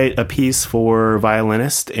 I'd write a piece for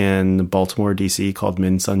violinist in Baltimore, DC called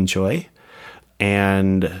Min Sun Choi,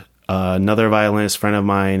 and another violinist friend of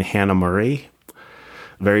mine, Hannah Murray,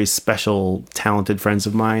 very special, talented friends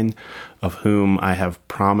of mine, of whom I have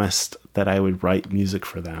promised that I would write music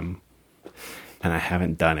for them, and I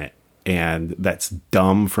haven't done it. And that's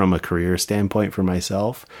dumb from a career standpoint for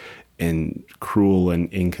myself, and cruel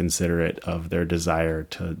and inconsiderate of their desire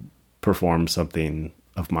to perform something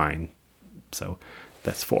of mine. So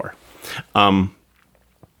that's 4.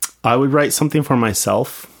 I would write something for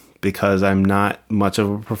myself because I'm not much of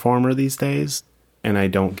a performer these days, and I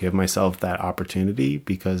don't give myself that opportunity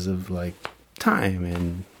because of like time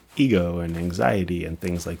and ego and anxiety and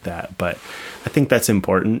things like that. But I think that's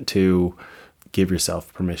important to give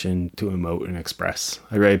yourself permission to emote and express.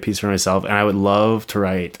 I write a piece for myself, and I would love to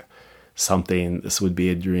write something. This would be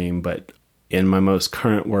a dream, but in my most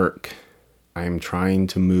current work, I'm trying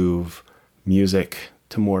to move music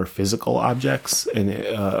to more physical objects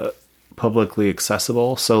and publicly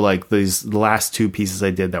accessible. So like the last 2 pieces I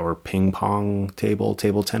did that were ping pong table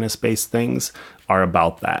tennis based things are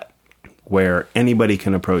about that, where anybody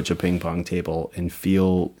can approach a ping pong table and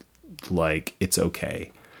feel like it's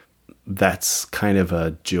okay. That's kind of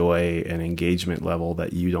a joy and engagement level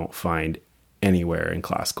that you don't find anywhere in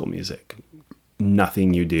classical music.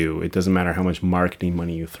 Nothing you do, it doesn't matter how much marketing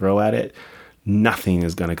money you throw at it, nothing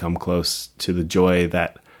is going to come close to the joy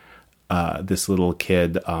that this little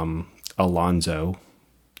kid, Alonzo,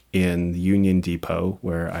 in Union Depot,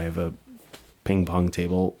 where I have a ping pong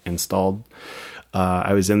table installed.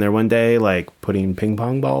 I was in there one day, like putting ping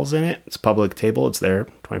pong balls in it. It's a public table. It's there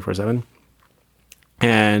 24/7.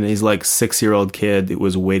 And he's like 6-year-old kid that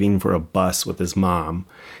was waiting for a bus with his mom.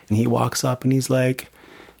 And he walks up and he's like,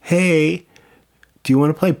 "Hey, do you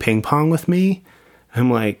want to play ping pong with me?"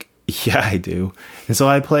 I'm like, "Yeah, I do." And so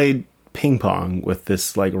I played ping pong with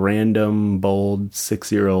this like random, bold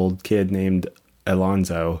 6-year-old kid named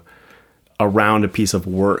Alonzo around a piece of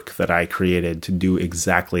work that I created to do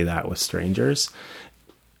exactly that with strangers.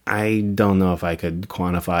 I don't know if I could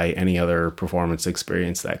quantify any other performance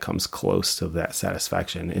experience that comes close to that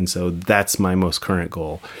satisfaction. And so that's my most current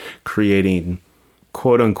goal, creating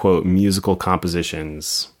quote unquote musical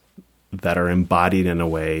compositions that are embodied in a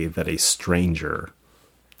way that a stranger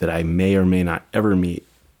that I may or may not ever meet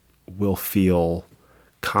will feel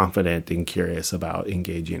confident and curious about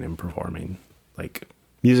engaging and performing. Like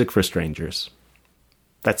music for strangers.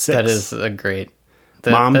 That's 6. That is a great...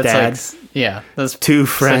 Mom, Dad, that's 2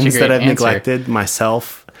 friends that I've answer. neglected,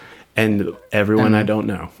 myself, and everyone I don't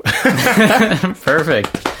know.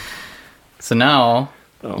 Perfect. So now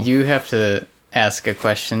you have to ask a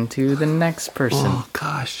question to the next person. Oh,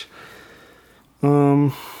 gosh.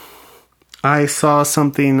 I saw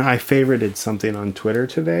something, I favorited something on Twitter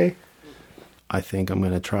today. I think I'm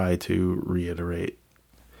going to try to reiterate.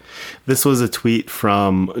 This was a tweet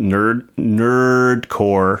from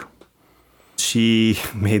Nerdcore. She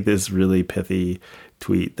made this really pithy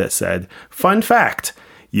tweet that said, "Fun fact,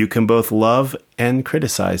 you can both love and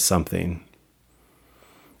criticize something."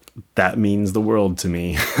 That means the world to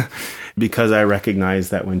me because I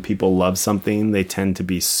recognize that when people love something, they tend to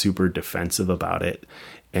be super defensive about it.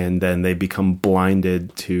 And then they become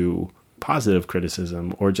blinded to positive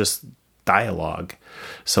criticism or just dialogue.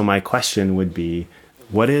 So my question would be,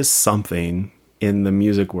 what is something in the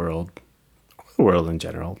music world, or the world in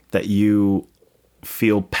general, that you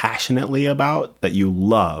feel passionately about, that you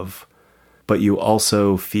love, but you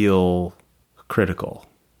also feel critical?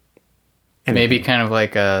 Maybe kind of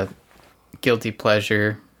like a guilty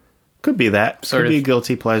pleasure. Could be that. Sort Could of. be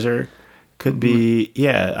guilty pleasure. Could be,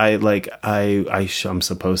 yeah, I'm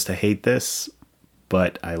supposed to hate this,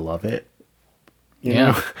 but I love it. You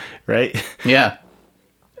know? Right? Yeah.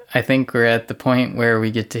 I think we're at the point where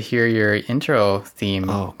we get to hear your intro theme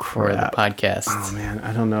for the podcast. Oh man,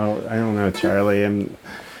 I don't know, Charlie.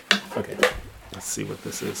 Okay. Let's see what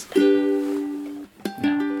this is.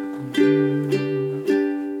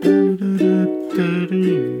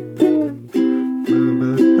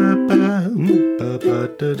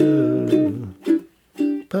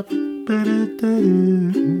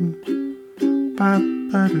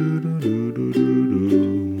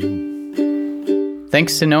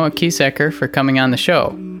 Thanks to Noah Kiesecker for coming on the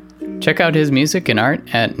show. Check out his music and art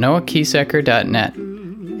at noahkiesecker.net.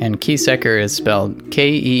 And Kiesecker is spelled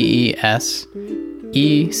Keesecker.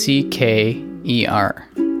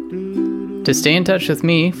 To stay in touch with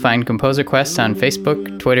me, find Composer Quest on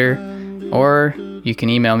Facebook, Twitter, or you can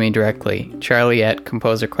email me directly,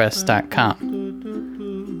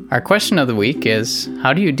 charlie@composerquest.com. Our question of the week is,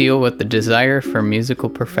 how do you deal with the desire for musical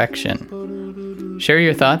perfection? Share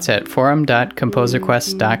your thoughts at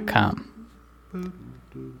forum.composerquest.com.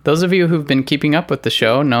 Those of you who've been keeping up with the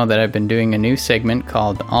show know that I've been doing a new segment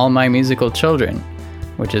called All My Musical Children,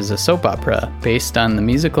 which is a soap opera based on the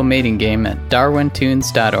musical mating game at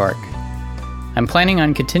darwintunes.org. I'm planning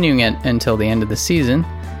on continuing it until the end of the season,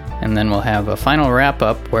 and then we'll have a final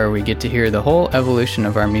wrap-up where we get to hear the whole evolution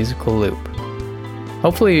of our musical loop.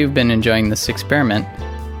 Hopefully you've been enjoying this experiment,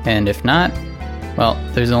 and if not, well,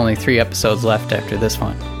 there's only 3 episodes left after this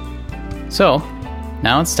one. So,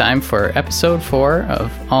 now it's time for episode 4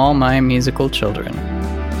 of All My Musical Children.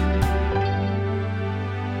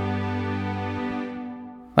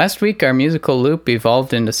 Last week, our musical loop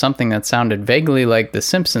evolved into something that sounded vaguely like the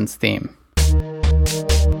Simpsons theme.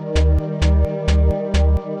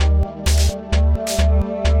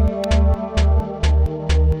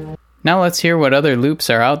 Now let's hear what other loops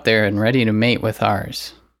are out there and ready to mate with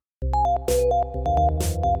ours.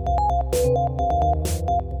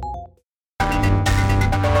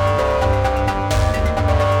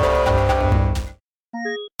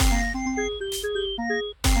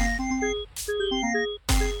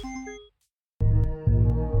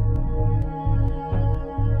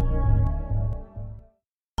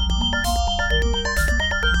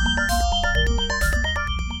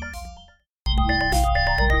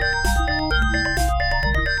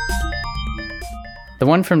 The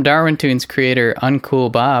one from Darwin Tunes creator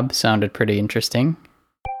Uncool Bob sounded pretty interesting.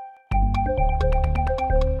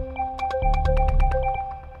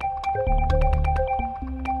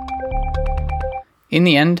 In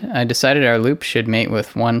the end, I decided our loop should mate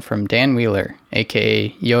with one from Dan Wheeler, aka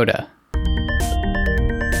Yoda.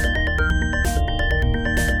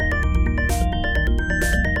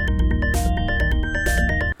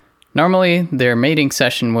 Normally, their mating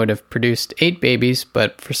session would have produced 8 babies,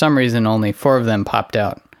 but for some reason only 4 of them popped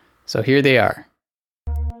out. So here they are.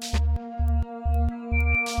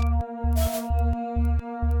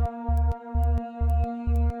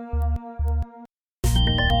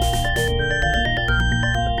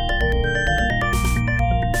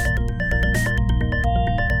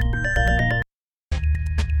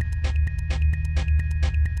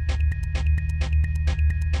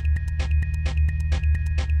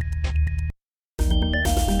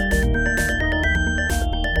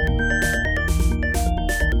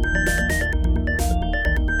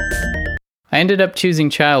 I ended up choosing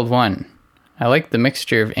Child 1. I like the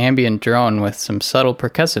mixture of ambient drone with some subtle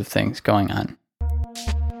percussive things going on.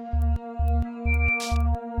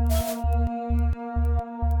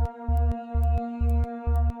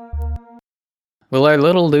 Will our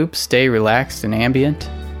little loop stay relaxed and ambient,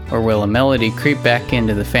 or will a melody creep back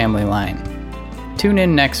into the family line? Tune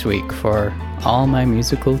in next week for All My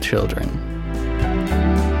Musical Children.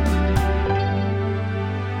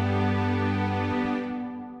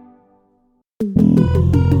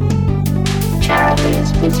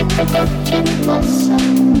 Charlie's Music Production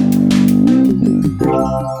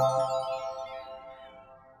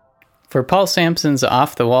For Paul Sampson's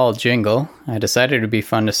off-the-wall jingle, I decided it would be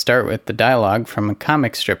fun to start with the dialogue from a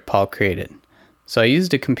comic strip Paul created. So I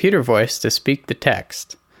used a computer voice to speak the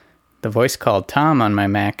text. The voice called Tom on my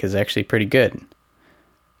Mac is actually pretty good.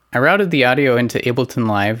 I routed the audio into Ableton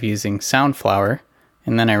Live using Soundflower,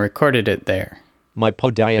 and then I recorded it there. My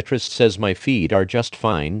podiatrist says my feet are just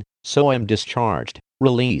fine, so I'm discharged,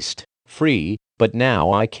 released, free, but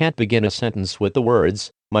now I can't begin a sentence with the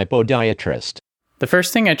words, my podiatrist. The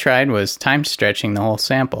first thing I tried was time stretching the whole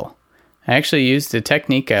sample. I actually used a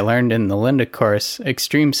technique I learned in the Linda course,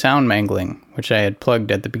 Extreme Sound Mangling, which I had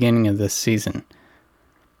plugged at the beginning of this season.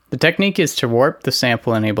 The technique is to warp the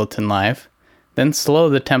sample in Ableton Live, then slow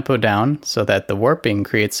the tempo down so that the warping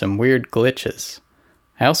creates some weird glitches.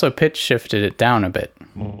 I also pitch shifted it down a bit.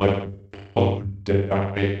 My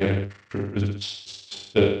podiatrist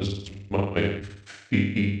says my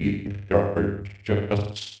feet are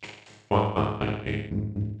just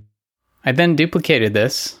fine. I then duplicated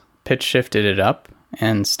this, pitch shifted it up,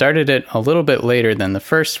 and started it a little bit later than the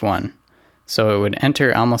first one, so it would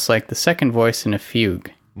enter almost like the second voice in a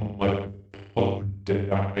fugue. My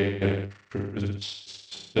podiatrist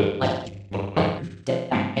says my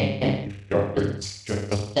feet are just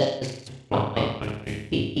fine.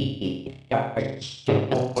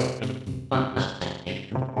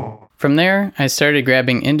 From there, I started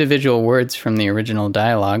grabbing individual words from the original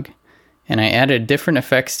dialogue, and I added different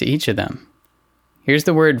effects to each of them. Here's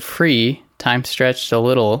the word free, time stretched a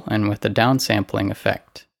little and with a downsampling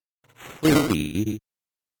effect.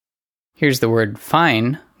 Here's the word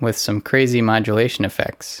fine with some crazy modulation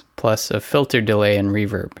effects, plus a filter delay and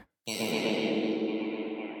reverb.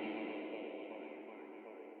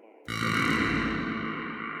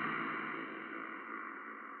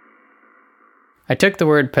 I took the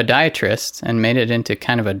word podiatrist and made it into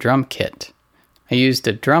kind of a drum kit. I used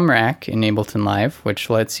a drum rack in Ableton Live, which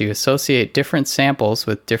lets you associate different samples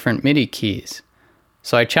with different MIDI keys.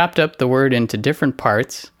 So I chopped up the word into different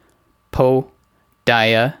parts, po,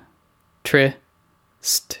 dia, tri,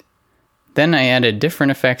 st. Then I added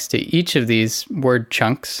different effects to each of these word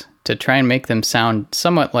chunks to try and make them sound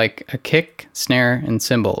somewhat like a kick, snare, and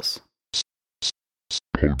cymbals.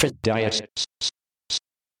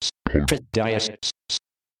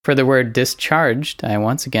 For the word discharged, I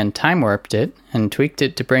once again time warped it and tweaked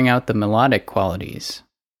it to bring out the melodic qualities.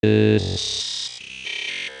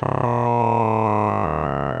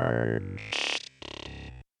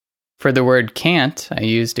 For the word can't, I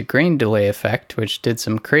used a grain delay effect, which did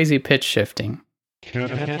some crazy pitch shifting. Then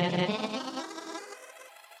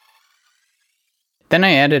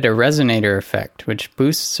I added a resonator effect, which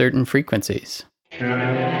boosts certain frequencies.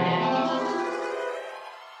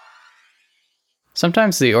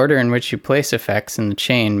 Sometimes the order in which you place effects in the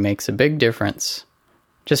chain makes a big difference.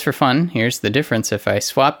 Just for fun, here's the difference if I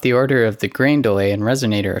swap the order of the grain delay and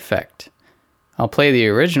resonator effect. I'll play the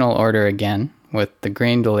original order again, with the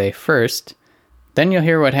grain delay first, then you'll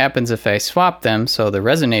hear what happens if I swap them so the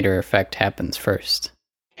resonator effect happens first.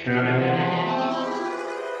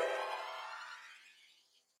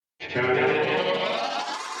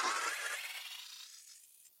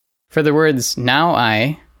 For the words now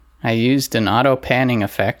I used an auto panning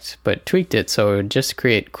effect, but tweaked it so it would just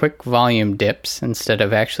create quick volume dips instead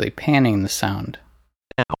of actually panning the sound.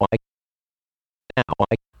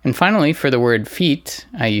 And finally, for the word feet,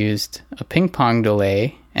 I used a ping pong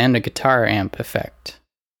delay and a guitar amp effect.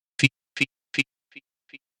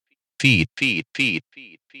 Feed.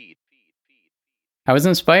 I was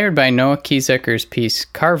inspired by Noah Kiezecker's piece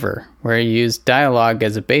Carver, where he used dialogue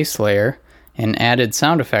as a base layer and added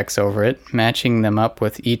sound effects over it, matching them up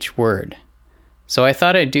with each word. So I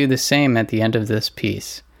thought I'd do the same at the end of this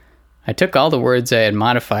piece. I took all the words I had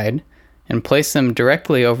modified and placed them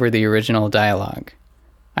directly over the original dialogue.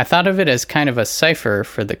 I thought of it as kind of a cipher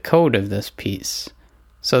for the code of this piece,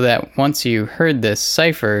 so that once you heard this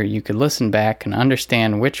cipher, you could listen back and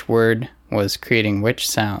understand which word was creating which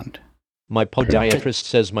sound. My podiatrist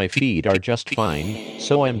says my feet are just fine,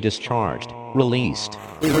 so I'm discharged, released,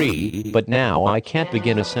 free, but now I can't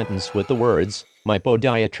begin a sentence with the words, my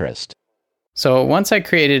podiatrist. So once I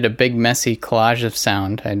created a big messy collage of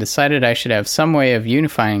sound, I decided I should have some way of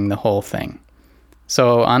unifying the whole thing.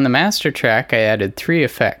 So on the master track, I added 3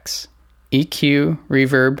 effects: EQ,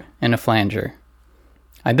 reverb, and a flanger.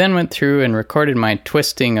 I then went through and recorded my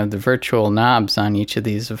twisting of the virtual knobs on each of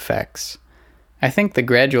these effects. I think the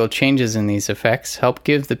gradual changes in these effects help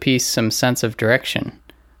give the piece some sense of direction.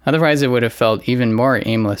 Otherwise, it would have felt even more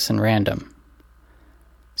aimless and random.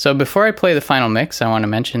 So before I play the final mix, I want to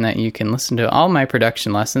mention that you can listen to all my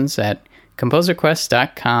production lessons at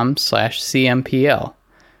composerquest.com/cmpl,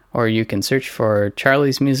 or you can search for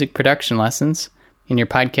Charlie's Music Production Lessons in your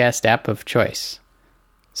podcast app of choice.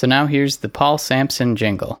 So now here's the Paul Sampson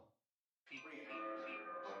jingle.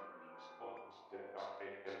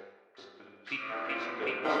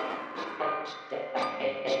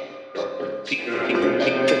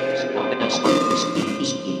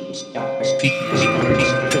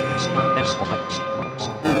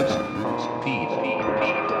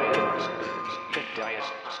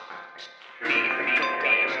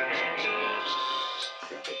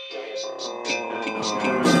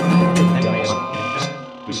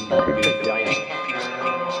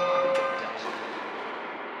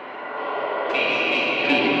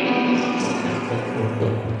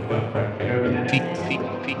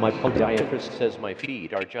 My podiatrist says my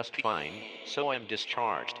feet are just fine, so I'm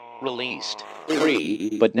discharged, released,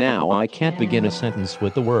 free, but now I can't begin a sentence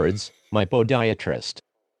with the words, my podiatrist.